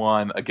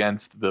one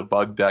against the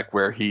Bug deck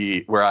where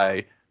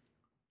I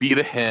beat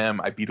a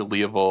him, I beat a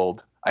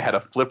Leovold, I had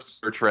a flip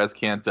search for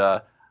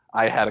Azcanta,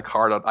 I had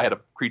a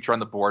creature on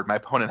the board. My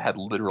opponent had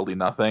literally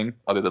nothing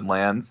other than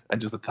lands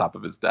and just the top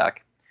of his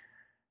deck.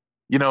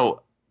 You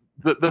know,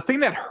 the thing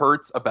that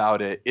hurts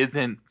about it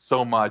isn't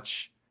so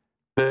much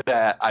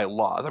that I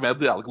lost. I mean,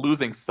 like,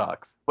 losing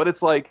sucks, but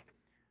it's like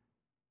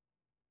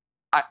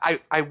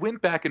I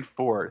went back and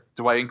forth.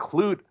 Do I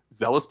include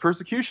Zealous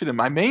Persecution in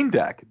my main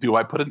deck? Do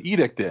I put an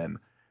Edict in?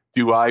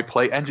 Do I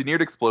play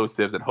Engineered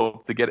Explosives and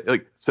hope to get,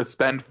 like,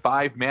 suspend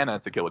 5 mana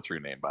to kill a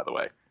True Name, by the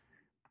way?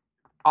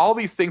 All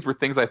these things were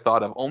things I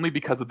thought of only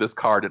because of this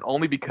card, and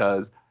only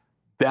because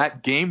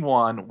that game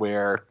one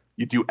where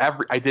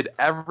I did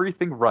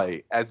everything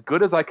right, as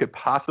good as I could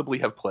possibly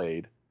have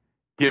played,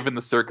 given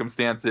the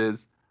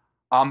circumstances,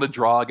 on the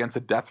draw against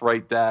a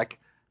Deathrite deck,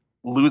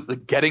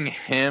 getting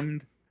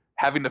hemmed,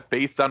 having to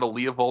face down a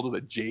Leovold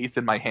with a Jace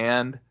in my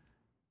hand,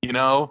 you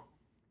know,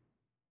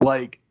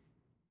 like,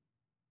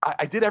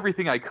 I did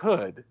everything I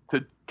could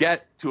to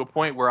get to a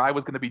point where I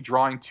was going to be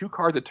drawing 2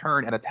 cards a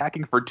turn and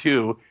attacking for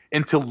 2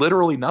 into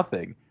literally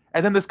nothing.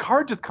 And then this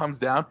card just comes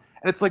down,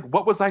 and it's like,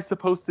 what was I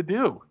supposed to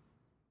do?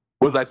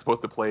 Was I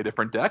supposed to play a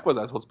different deck? Was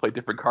I supposed to play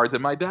different cards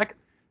in my deck?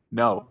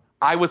 No.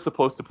 I was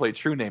supposed to play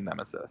True Name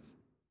Nemesis.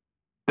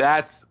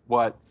 That's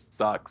what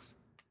sucks.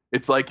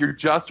 It's like you're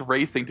just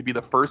racing to be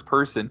the first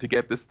person to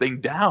get this thing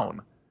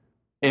down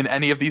in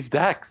any of these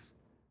decks.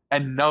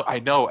 And no, I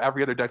know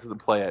every other deck doesn't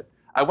play it.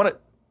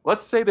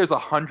 Let's say there's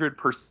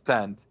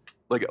 100%,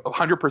 like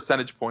 100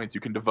 percentage points you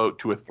can devote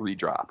to a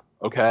 3-drop,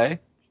 okay?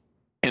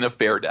 In a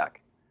fair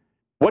deck.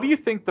 What do you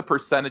think the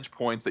percentage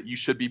points that you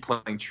should be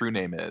playing True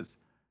Name is?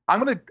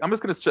 I'm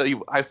just gonna show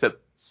you. I said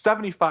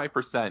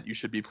 75% you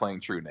should be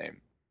playing True Name.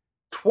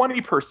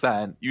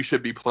 20% you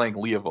should be playing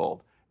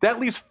Leovold. That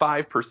leaves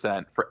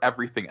 5% for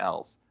everything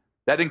else.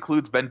 That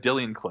includes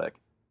Vendilion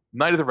Clique,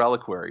 Knight of the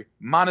Reliquary,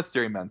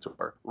 Monastery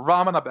Mentor,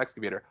 Ramanop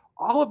Excavator,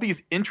 all of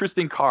these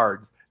interesting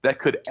cards that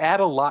could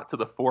add a lot to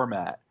the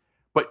format,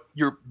 but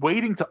you're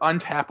waiting to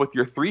untap with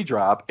your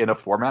 3-drop in a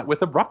format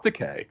with Abrupt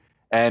Decay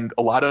and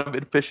a lot of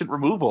efficient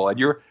removal, and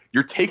you're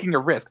taking a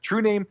risk.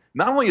 True Name,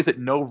 not only is it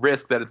no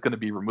risk that it's going to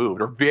be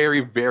removed, or very,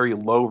 very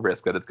low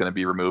risk that it's going to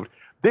be removed,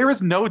 there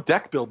is no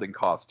deck building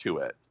cost to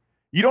it.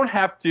 You don't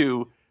have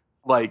to,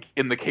 like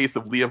in the case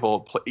of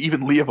Leovold,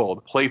 even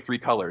Leovold, play 3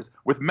 colors.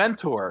 With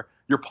Mentor,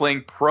 you're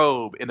playing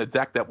Probe in a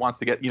deck that wants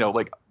to get,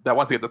 that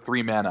wants to get the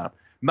 3 mana.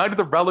 Knight of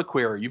the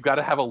Reliquary, you've got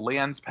to have a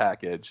lands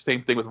package.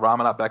 Same thing with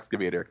Ramanop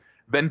Excavator.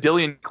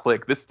 Vendilion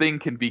Click, this thing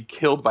can be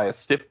killed by a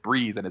stiff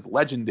breeze and is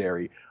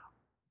legendary.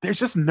 There's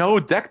just no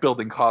deck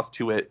building cost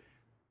to it.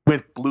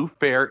 With Blue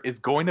Fair is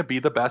going to be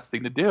the best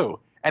thing to do.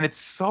 And it's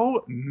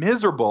so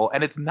miserable,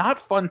 and it's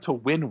not fun to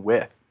win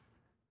with.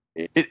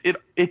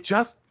 It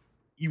just,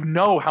 you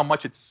know how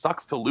much it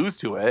sucks to lose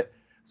to it.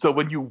 So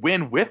when you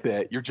win with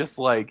it, you're just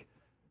like,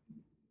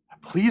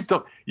 please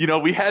don't. You know,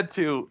 we had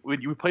to,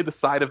 when you played the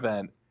side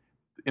event,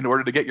 in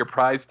order to get your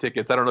prize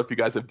tickets, I don't know if you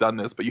guys have done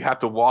this, but you have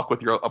to walk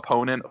with your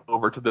opponent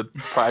over to the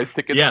prize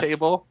tickets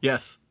table.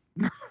 Yes.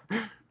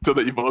 So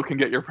that you both can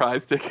get your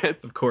prize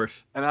tickets. Of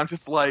course. And I'm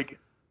just like,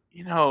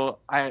 you know,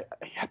 I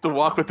have to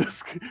walk with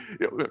this.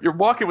 You're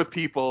walking with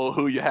people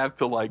who you have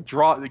to like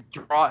draw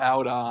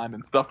out on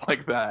and stuff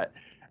like that.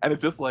 And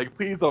it's just like,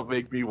 please don't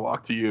make me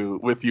walk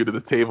with you to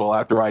the table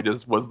after I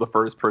just was the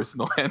first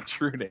person to land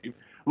True Name.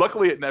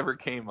 Luckily, it never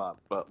came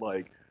up, but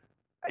like,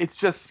 it's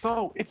just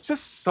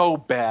so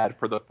bad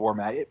for the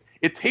format.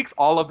 It takes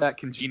all of that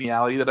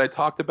congeniality that I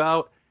talked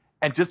about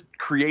and just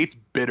creates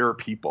bitter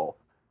people.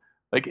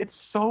 Like, it's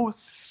so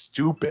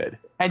stupid.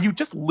 And you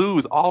just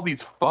lose all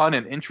these fun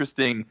and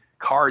interesting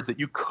cards that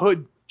you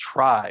could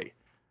try,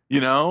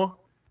 you know?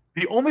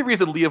 The only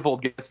reason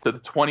Leovold gets to the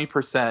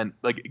 20%,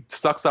 like, it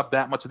sucks up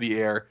that much of the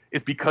air,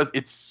 is because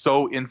it's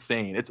so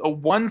insane. It's a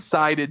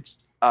one-sided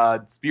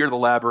Sphere of the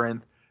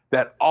Labyrinth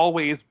that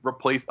almost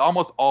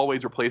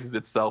always replaces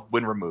itself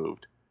when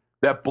removed.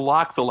 That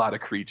blocks a lot of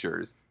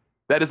creatures.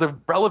 That is a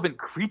relevant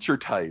creature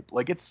type.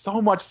 Like, it's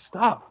so much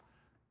stuff.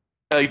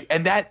 Like,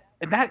 and that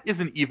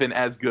isn't even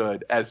as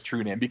good as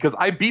True Name, because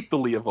I beat the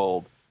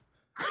Leovold.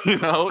 You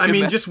know? I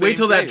mean, just wait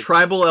till that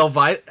Tribal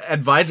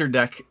Advisor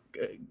deck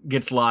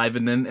gets live,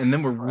 and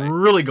then we're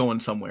really going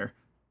somewhere.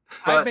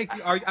 I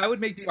would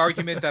make the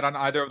argument that on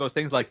either of those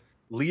things, like,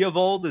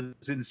 Leovold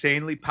is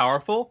insanely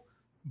powerful,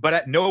 but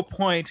at no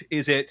point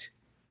does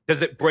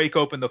it break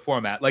open the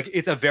format. Like,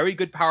 it's a very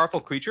good, powerful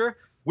creature,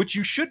 which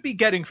you should be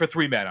getting for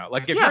 3 mana.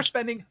 Like, if you're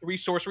spending 3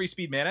 sorcery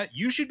speed mana,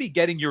 you should be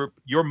getting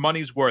your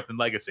money's worth in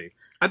Legacy.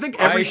 I think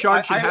every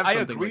shard should have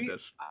something like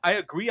this. I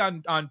agree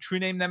on True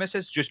Name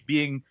Nemesis just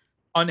being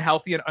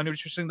unhealthy and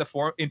uninteresting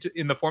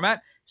in the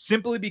format,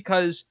 simply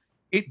because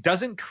it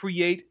doesn't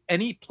create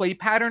any play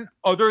pattern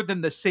other than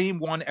the same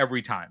one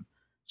every time.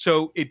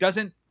 So it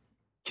doesn't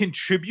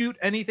contribute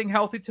anything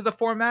healthy to the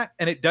format,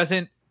 and it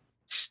doesn't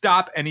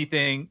stop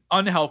anything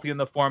unhealthy in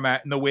the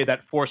format in the way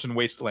that Force and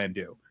Wasteland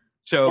do.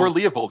 So, or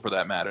Leovold, for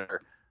that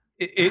matter.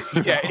 It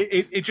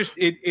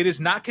is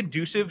not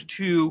conducive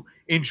to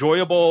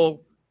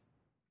enjoyable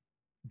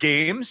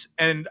games.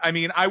 And I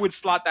mean, I would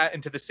slot that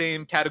into the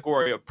same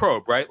category of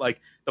Probe, right?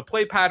 Like, the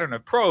play pattern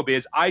of Probe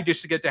is I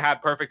just get to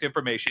have perfect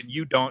information,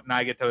 you don't, and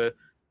I get to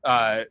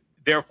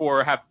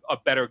therefore have a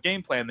better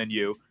game plan than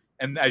you.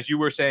 And as you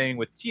were saying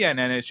with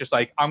TNN, it's just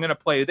like, I'm going to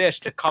play this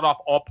to cut off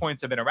all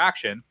points of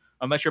interaction,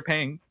 unless you're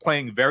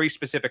playing very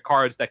specific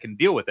cards that can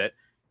deal with it.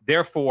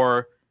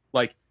 Therefore,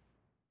 like,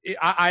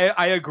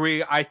 I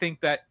agree. I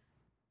think that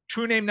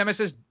True Name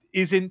Nemesis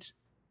isn't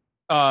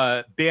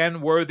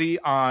ban worthy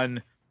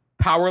on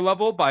power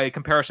level by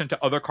comparison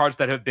to other cards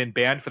that have been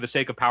banned for the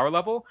sake of power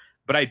level,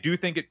 but I do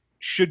think it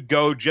should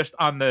go just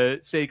on the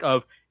sake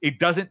of it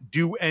doesn't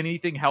do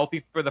anything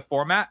healthy for the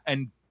format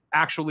and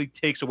actually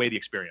takes away the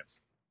experience.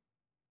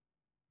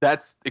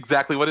 That's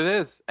exactly what it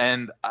is.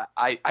 And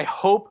I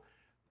hope,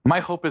 my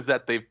hope is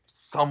that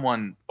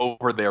someone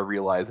over there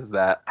realizes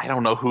that. I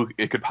don't know who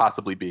it could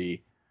possibly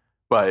be,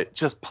 but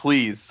just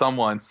please,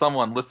 someone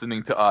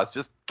listening to us,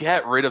 just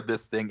get rid of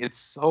this thing. It's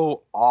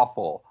so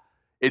awful.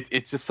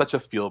 It's just such a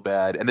feel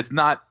bad, and it's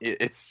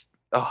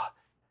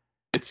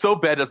so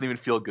bad it doesn't even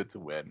feel good to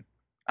win.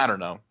 I don't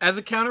know. As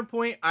a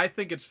counterpoint, I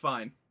think it's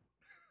fine.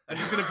 I'm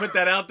just gonna put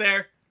that out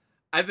there.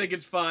 I think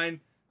it's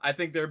fine. I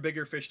think there are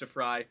bigger fish to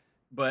fry,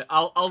 but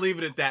I'll leave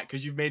it at that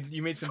because you made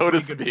some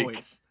pretty good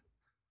points.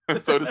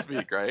 So to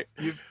speak, right?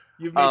 You've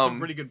made some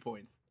pretty good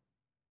points.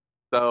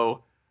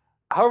 So,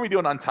 how are we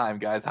doing on time,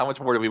 guys? How much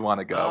more do we want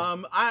to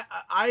go?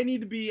 I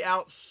need to be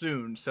out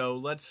soon, so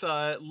let's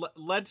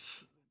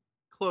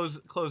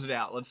close it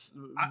out.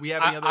 We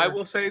have any other? I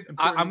will say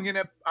I'm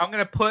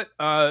gonna put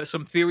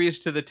some theories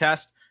to the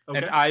test, okay.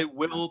 And I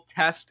will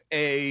test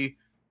a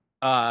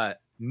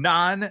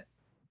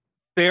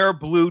non-fair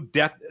blue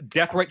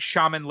Deathrite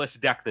Shaman-less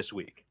deck this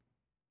week.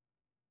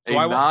 So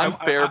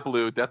non-fair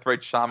blue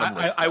Deathrite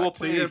Shaman-less. I will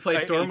play. So you're gonna play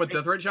Storm with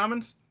Deathrite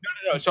Shamans?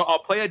 No. So I'll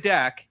play a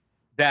deck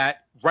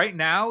that right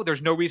now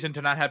there's no reason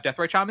to not have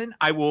Deathrite Shaman.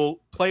 I will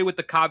play with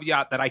the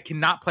caveat that I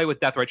cannot play with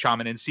Deathrite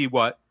Shaman and see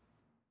what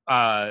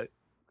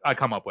I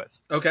come up with.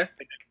 Okay.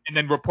 And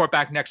then report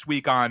back next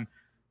week on,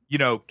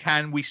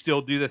 can we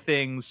still do the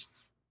things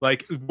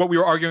like what we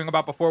were arguing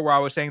about before, where I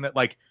was saying that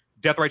like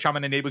Deathrite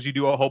Shaman enables you to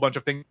do a whole bunch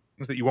of things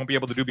that you won't be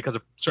able to do because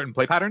of certain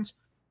play patterns.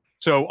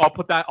 So I'll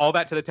put all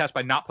that to the test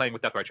by not playing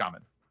with Deathrite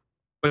Shaman,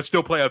 but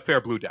still play a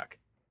fair blue deck.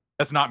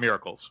 That's not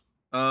Miracles.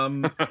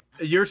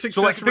 Your success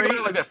so like, rate. Think about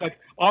it like this: like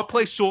I'll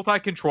play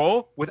Sultai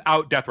Control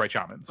without Deathrite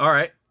Shamans. All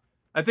right.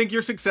 I think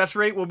your success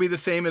rate will be the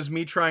same as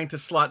me trying to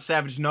slot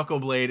Savage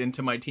Knuckleblade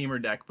into my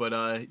teamer deck,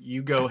 but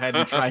you go ahead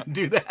and try and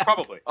do that.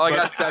 Probably. Oh, I But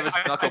got Savage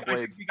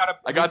Knuckleblades.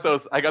 I got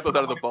those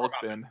out of the bulk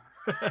bin.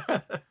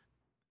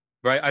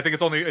 Right. I think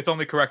it's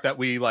only correct that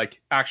we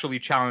like actually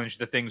challenge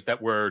the things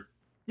that we're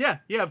Yeah,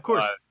 of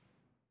course.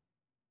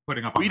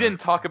 putting up. We didn't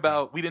talk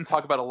about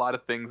a lot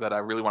of things that I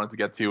really wanted to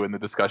get to in the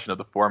discussion of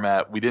the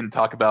format. We didn't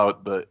talk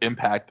about the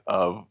impact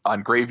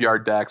on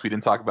graveyard decks. We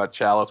didn't talk about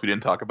Chalice. We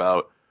didn't talk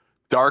about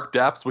Dark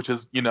Depths, which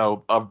is, you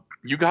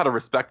got to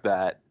respect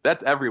that.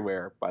 That's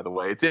everywhere, by the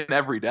way. It's in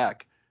every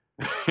deck.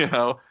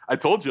 I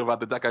told you about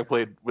the deck I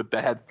played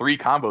that had 3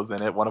 combos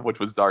in it, one of which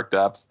was Dark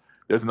Depths.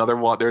 There's another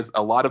one. There's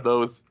a lot of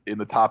those in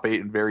the top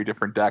 8 in very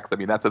different decks. I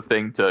mean, that's a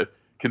thing to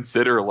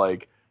consider.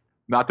 Like,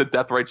 not that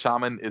Deathrite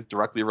Shaman is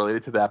directly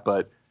related to that,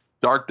 but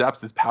Dark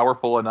Depths is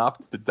powerful enough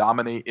to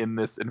dominate in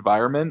this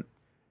environment.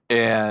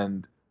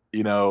 And,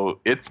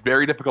 it's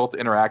very difficult to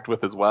interact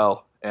with as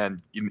well.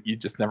 And you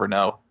just never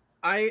know.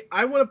 I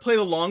want to play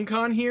the long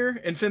con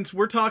here, and since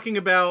we're talking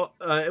about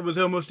it was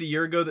almost a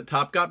year ago that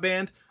Top got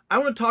banned, I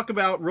want to talk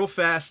about real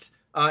fast.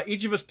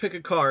 Each of us pick a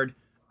card.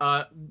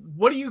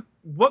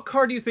 What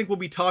card do you think we'll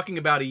be talking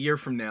about a year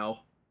from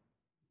now?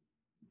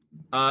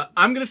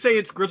 I'm gonna say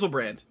it's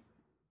Griselbrand.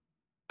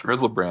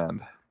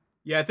 Griselbrand.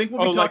 Yeah, I think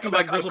we'll be talking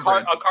about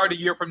Griselbrand. A card a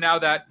year from now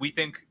that we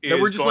think is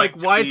that we're just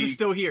like, why is it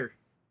still here?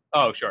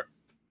 Oh, sure.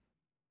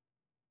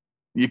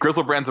 Yeah,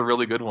 Griselbrand's a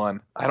really good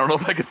one. I don't know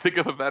if I could think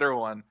of a better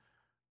one.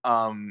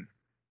 I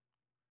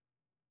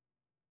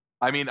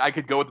mean, I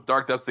could go with the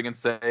Dark Depths thing and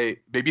say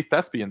maybe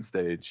Thespian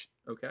Stage.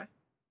 Okay.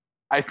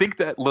 I think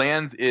that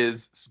lands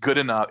is good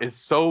enough, is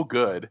so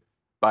good,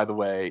 by the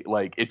way.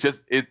 Like, it's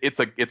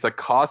a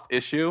cost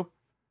issue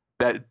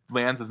that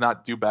lands does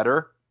not do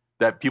better,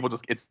 that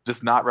it's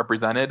just not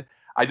represented.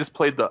 I just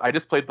played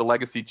the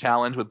Legacy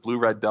Challenge with Blue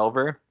Red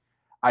Delver.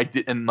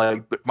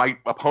 My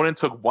opponent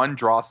took one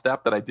draw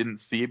step that I didn't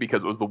see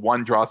because it was the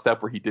one draw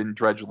step where he didn't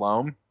dredge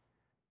loam.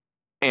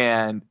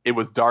 And it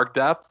was Dark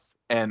Depths,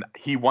 and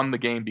he won the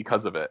game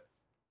because of it.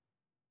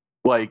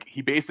 Like,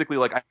 he basically,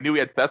 I knew he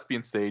had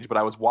Thespian Stage, but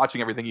I was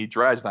watching everything he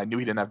dredged, and I knew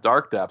he didn't have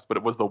Dark Depths, but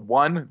it was the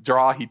one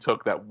draw he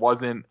took that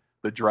wasn't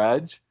the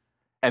dredge,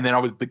 and then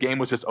the game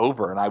was just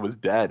over, and I was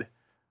dead.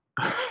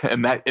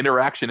 And that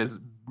interaction is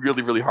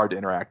really, really hard to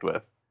interact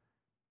with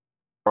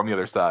from the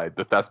other side,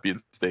 the Thespian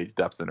Stage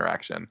Depths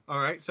interaction. All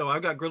right, so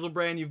I've got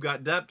Griselbrand, you've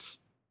got Depths.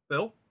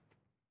 Phil?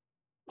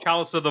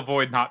 Chalice of the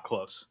Void, not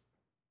close.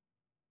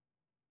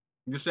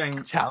 You're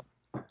saying Chalice.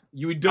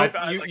 You think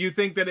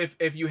that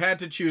if you had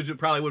to choose, it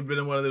probably would have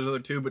been one of those other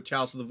two, but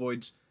Chalice of the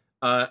Void's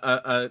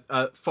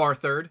far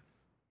third?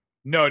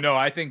 No,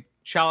 I think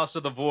Chalice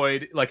of the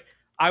Void,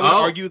 I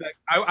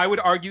would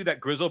argue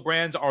that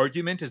Griselbrand's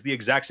argument is the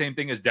exact same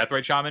thing as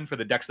Deathrite Shaman for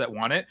the decks that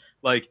want it.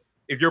 Like,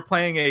 if you're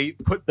playing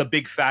put the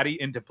big fatty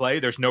into play,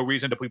 there's no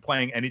reason to be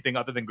playing anything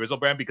other than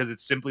Griselbrand because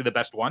it's simply the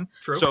best one.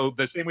 True. So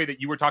the same way that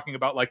you were talking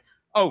about,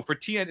 for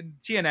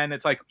TNN,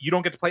 it's like you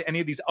don't get to play any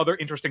of these other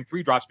interesting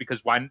 3-drops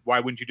because why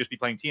wouldn't you just be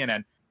playing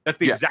TNN? That's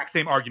the exact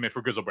same argument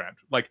for Griselbrand.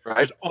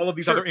 There's all of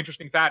these other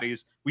interesting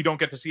fatties. We don't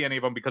get to see any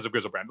of them because of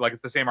Griselbrand.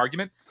 It's the same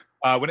argument.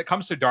 When it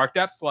comes to Dark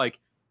Depths,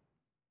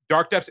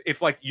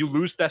 if you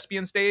lose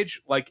Thespian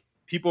Stage,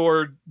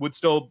 people would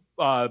still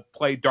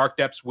play Dark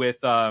Depths with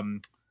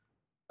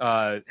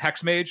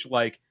Hexmage.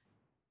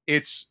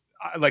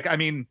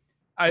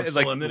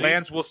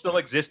 Lands will still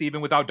exist even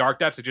without Dark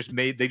Depths.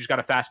 They just got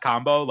a fast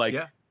combo.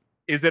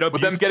 Is it?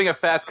 But them getting a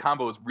fast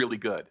combo is really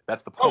good.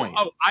 That's the point.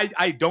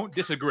 I don't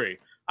disagree.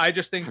 I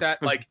just think that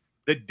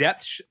the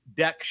depth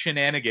deck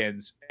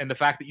shenanigans and the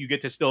fact that you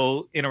get to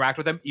still interact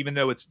with them even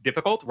though it's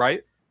difficult,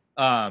 right?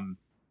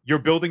 You're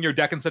building your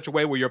deck in such a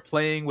way where you're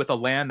playing with a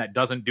land that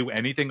doesn't do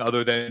anything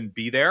other than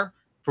be there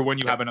for when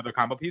you have another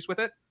combo piece with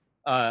it.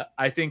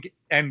 I think,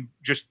 and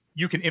just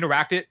you can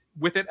interact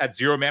with it at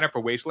 0 mana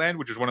for Wasteland,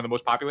 which is one of the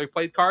most popularly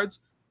played cards,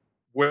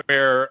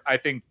 where I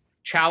think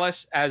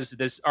Chalice, as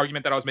this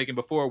argument that I was making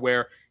before,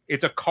 where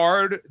it's a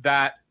card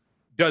that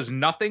does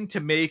nothing to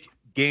make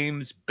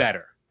games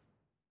better.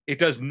 It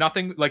does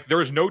nothing,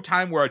 there is no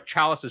time where a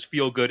Chalices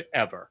feel good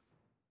ever.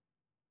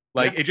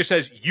 It just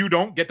says you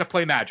don't get to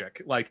play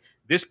Magic.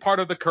 This part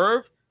of the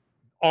curve,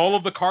 all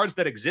of the cards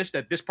that exist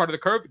at this part of the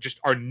curve just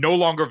are no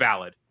longer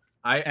valid.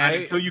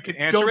 Until you can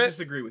answer don't it,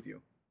 disagree with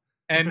you.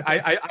 And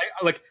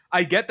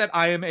I get that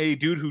I am a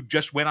dude who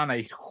just went on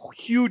a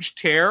huge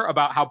tear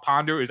about how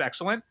Ponder is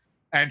excellent,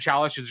 and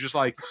Chalice is just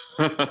I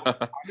get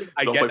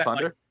that.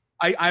 Ponder?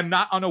 I'm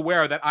not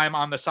unaware that I'm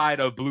on the side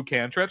of blue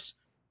cantrips.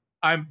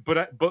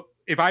 But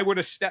if I were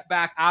to step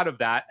back out of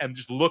that and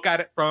just look at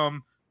it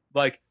from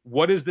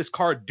what does this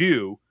card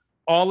do?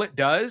 All it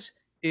does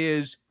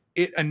is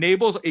it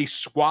enables a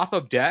swath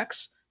of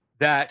decks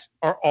that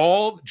are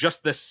all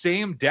just the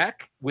same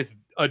deck with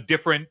a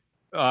different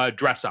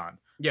dress on.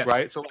 Yeah.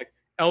 Right? So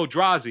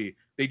Eldrazi,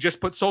 they just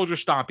put Soldier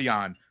Stompy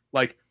on.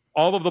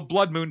 All of the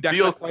Blood Moon decks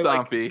Steel play,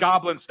 Stompy.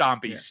 Goblin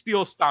Stompy,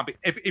 Steel Stompy.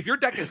 If your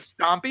deck is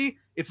Stompy,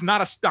 it's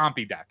not a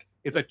Stompy deck.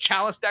 It's a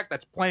Chalice deck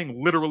that's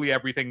playing literally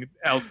everything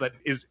else that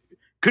is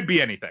could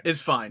be anything.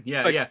 It's fine.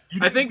 Yeah, Like, yeah. You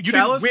I think you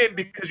Chalice didn't win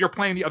because you're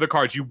playing the other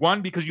cards. You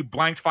won because you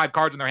blanked 5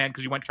 cards in their hand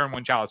because you went turn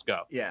 1 Chalice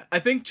go. Yeah, I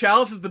think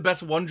Chalice is the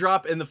best one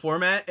drop in the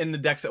format in the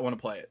decks that want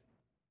to play it.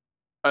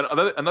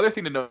 Another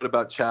thing to note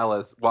about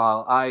Chalice,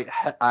 while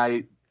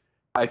I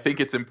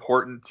think it's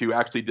important to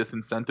actually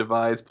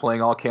disincentivize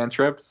playing all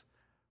cantrips,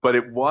 but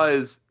it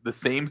was the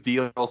same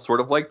deal,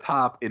 sort of like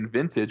Top in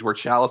Vintage, where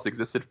Chalice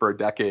existed for a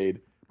decade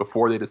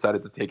before they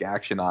decided to take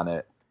action on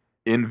it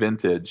in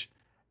Vintage,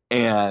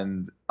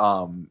 and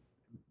a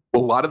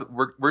lot of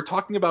we're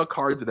talking about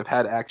cards that have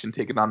had action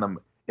taken on them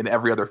in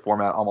every other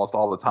format almost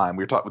all the time.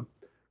 We're talking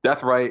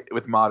Deathrite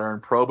with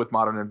Modern, Probe with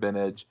Modern and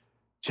Vintage,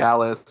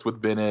 Chalice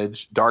with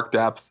Vintage, Dark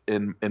Depths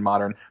in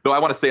Modern. Though I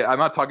want to say, I'm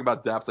not talking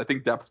about Depths. I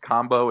think Depths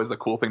combo is a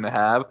cool thing to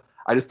have.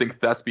 I just think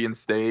Thespian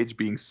Stage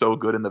being so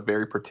good in the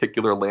very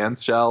particular land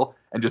shell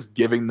and just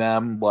giving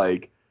them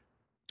like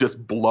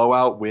just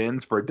blowout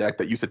wins for a deck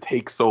that used to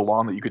take so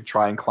long that you could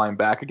try and climb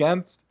back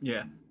against.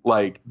 Yeah.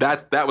 Like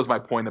that was my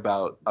point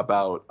about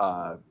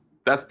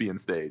Thespian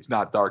Stage,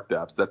 not Dark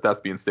Depths. That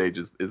Thespian Stage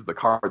is the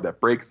card that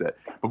breaks it.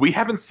 But we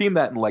haven't seen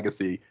that in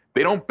Legacy.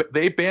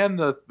 They ban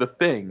the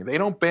thing. They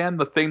don't ban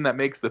the thing that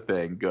makes the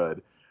thing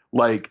good.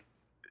 Like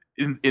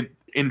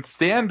in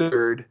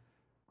Standard,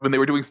 when they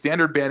were doing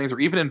Standard bannings, or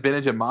even in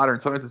Vintage and Modern,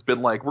 sometimes it's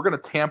been like, we're gonna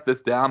tamp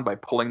this down by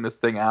pulling this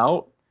thing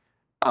out.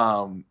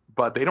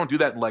 But they don't do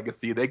that in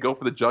Legacy. They go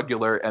for the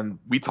jugular, and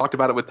we talked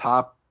about it with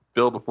Top,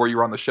 Phil, before you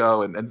were on the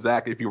show, and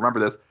Zach, if you remember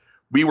this,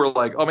 we were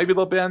like, oh, maybe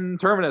they'll ban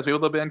Terminus, maybe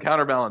they'll ban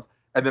Counterbalance,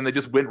 and then they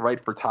just went right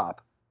for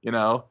Top. You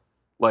know,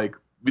 like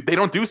they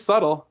don't do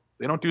subtle.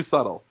 They don't do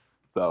subtle.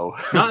 So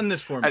not in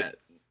this format.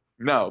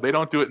 No, they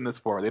don't do it in this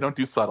format. They don't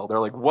do subtle. They're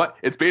like, what?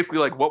 It's basically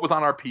like, what was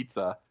on our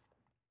pizza,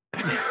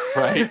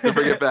 right? To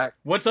bring it back.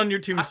 What's on your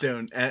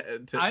tombstone?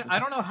 I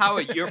don't know how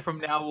a year from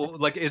now will,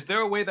 like, is there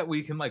a way that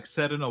we can like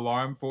set an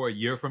alarm for a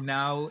year from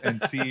now and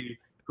see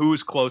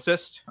who's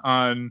closest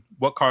on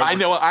what card? I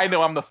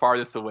know I'm the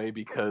farthest away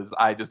because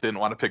I just didn't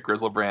want to pick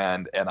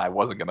Grizzlebrand and I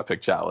wasn't going to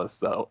pick Chalice.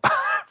 So,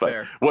 but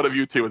Fair. One of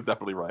you two is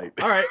definitely right.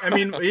 All right. I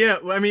mean, yeah.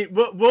 I mean,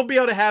 we'll be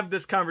able to have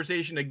this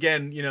conversation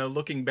again. You know,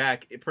 looking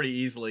back pretty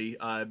easily,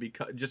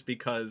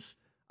 because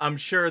I'm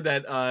sure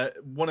that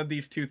one of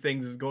these two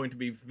things is going to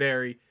be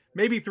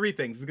maybe three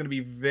things is going to be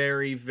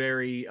very,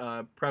 very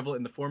prevalent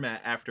in the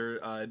format after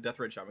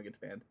Deathrite Shaman gets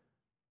banned.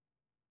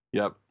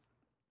 Yep.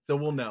 So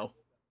we'll know.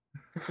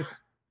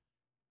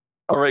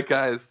 All right,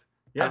 guys.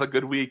 Yeah. Have a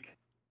good week.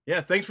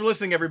 Yeah. Thanks for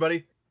listening,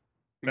 everybody.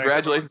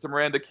 Congratulations to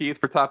Miranda Keith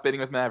for top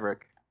bidding with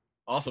Maverick.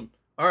 Awesome.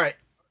 All right.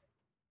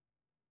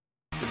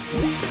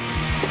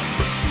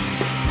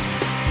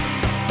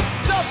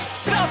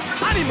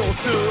 Stuff, animal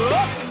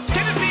stuff.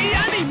 Can you see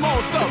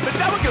animal stuff? It's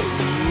how it goes.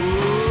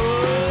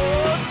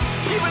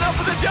 Keeping up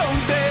with the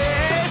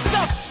Joneses.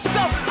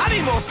 Stuff,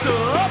 animal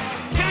stuff.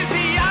 Can you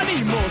see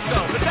animal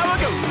stuff? It's how it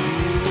goes.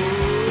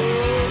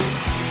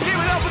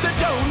 Keeping up with the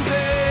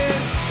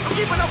Joneses. I'm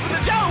keeping up with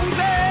the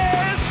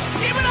Joneses.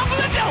 Keeping up with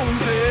the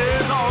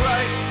Joneses. All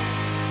right.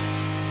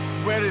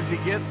 Where does he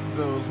get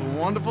those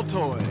wonderful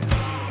toys?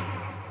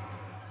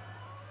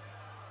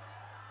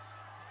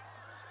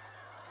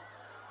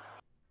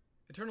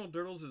 Eternal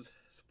Durdles is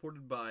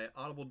supported by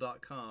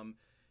Audible.com.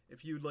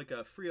 If you'd like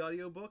a free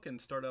audiobook and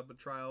start up a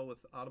trial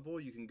with Audible,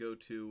 you can go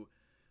to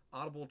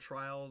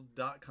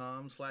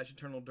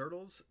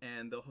audibletrial.com/eternaldurdles,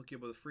 and they'll hook you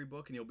up with a free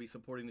book, and you'll be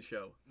supporting the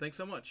show. Thanks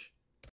so much.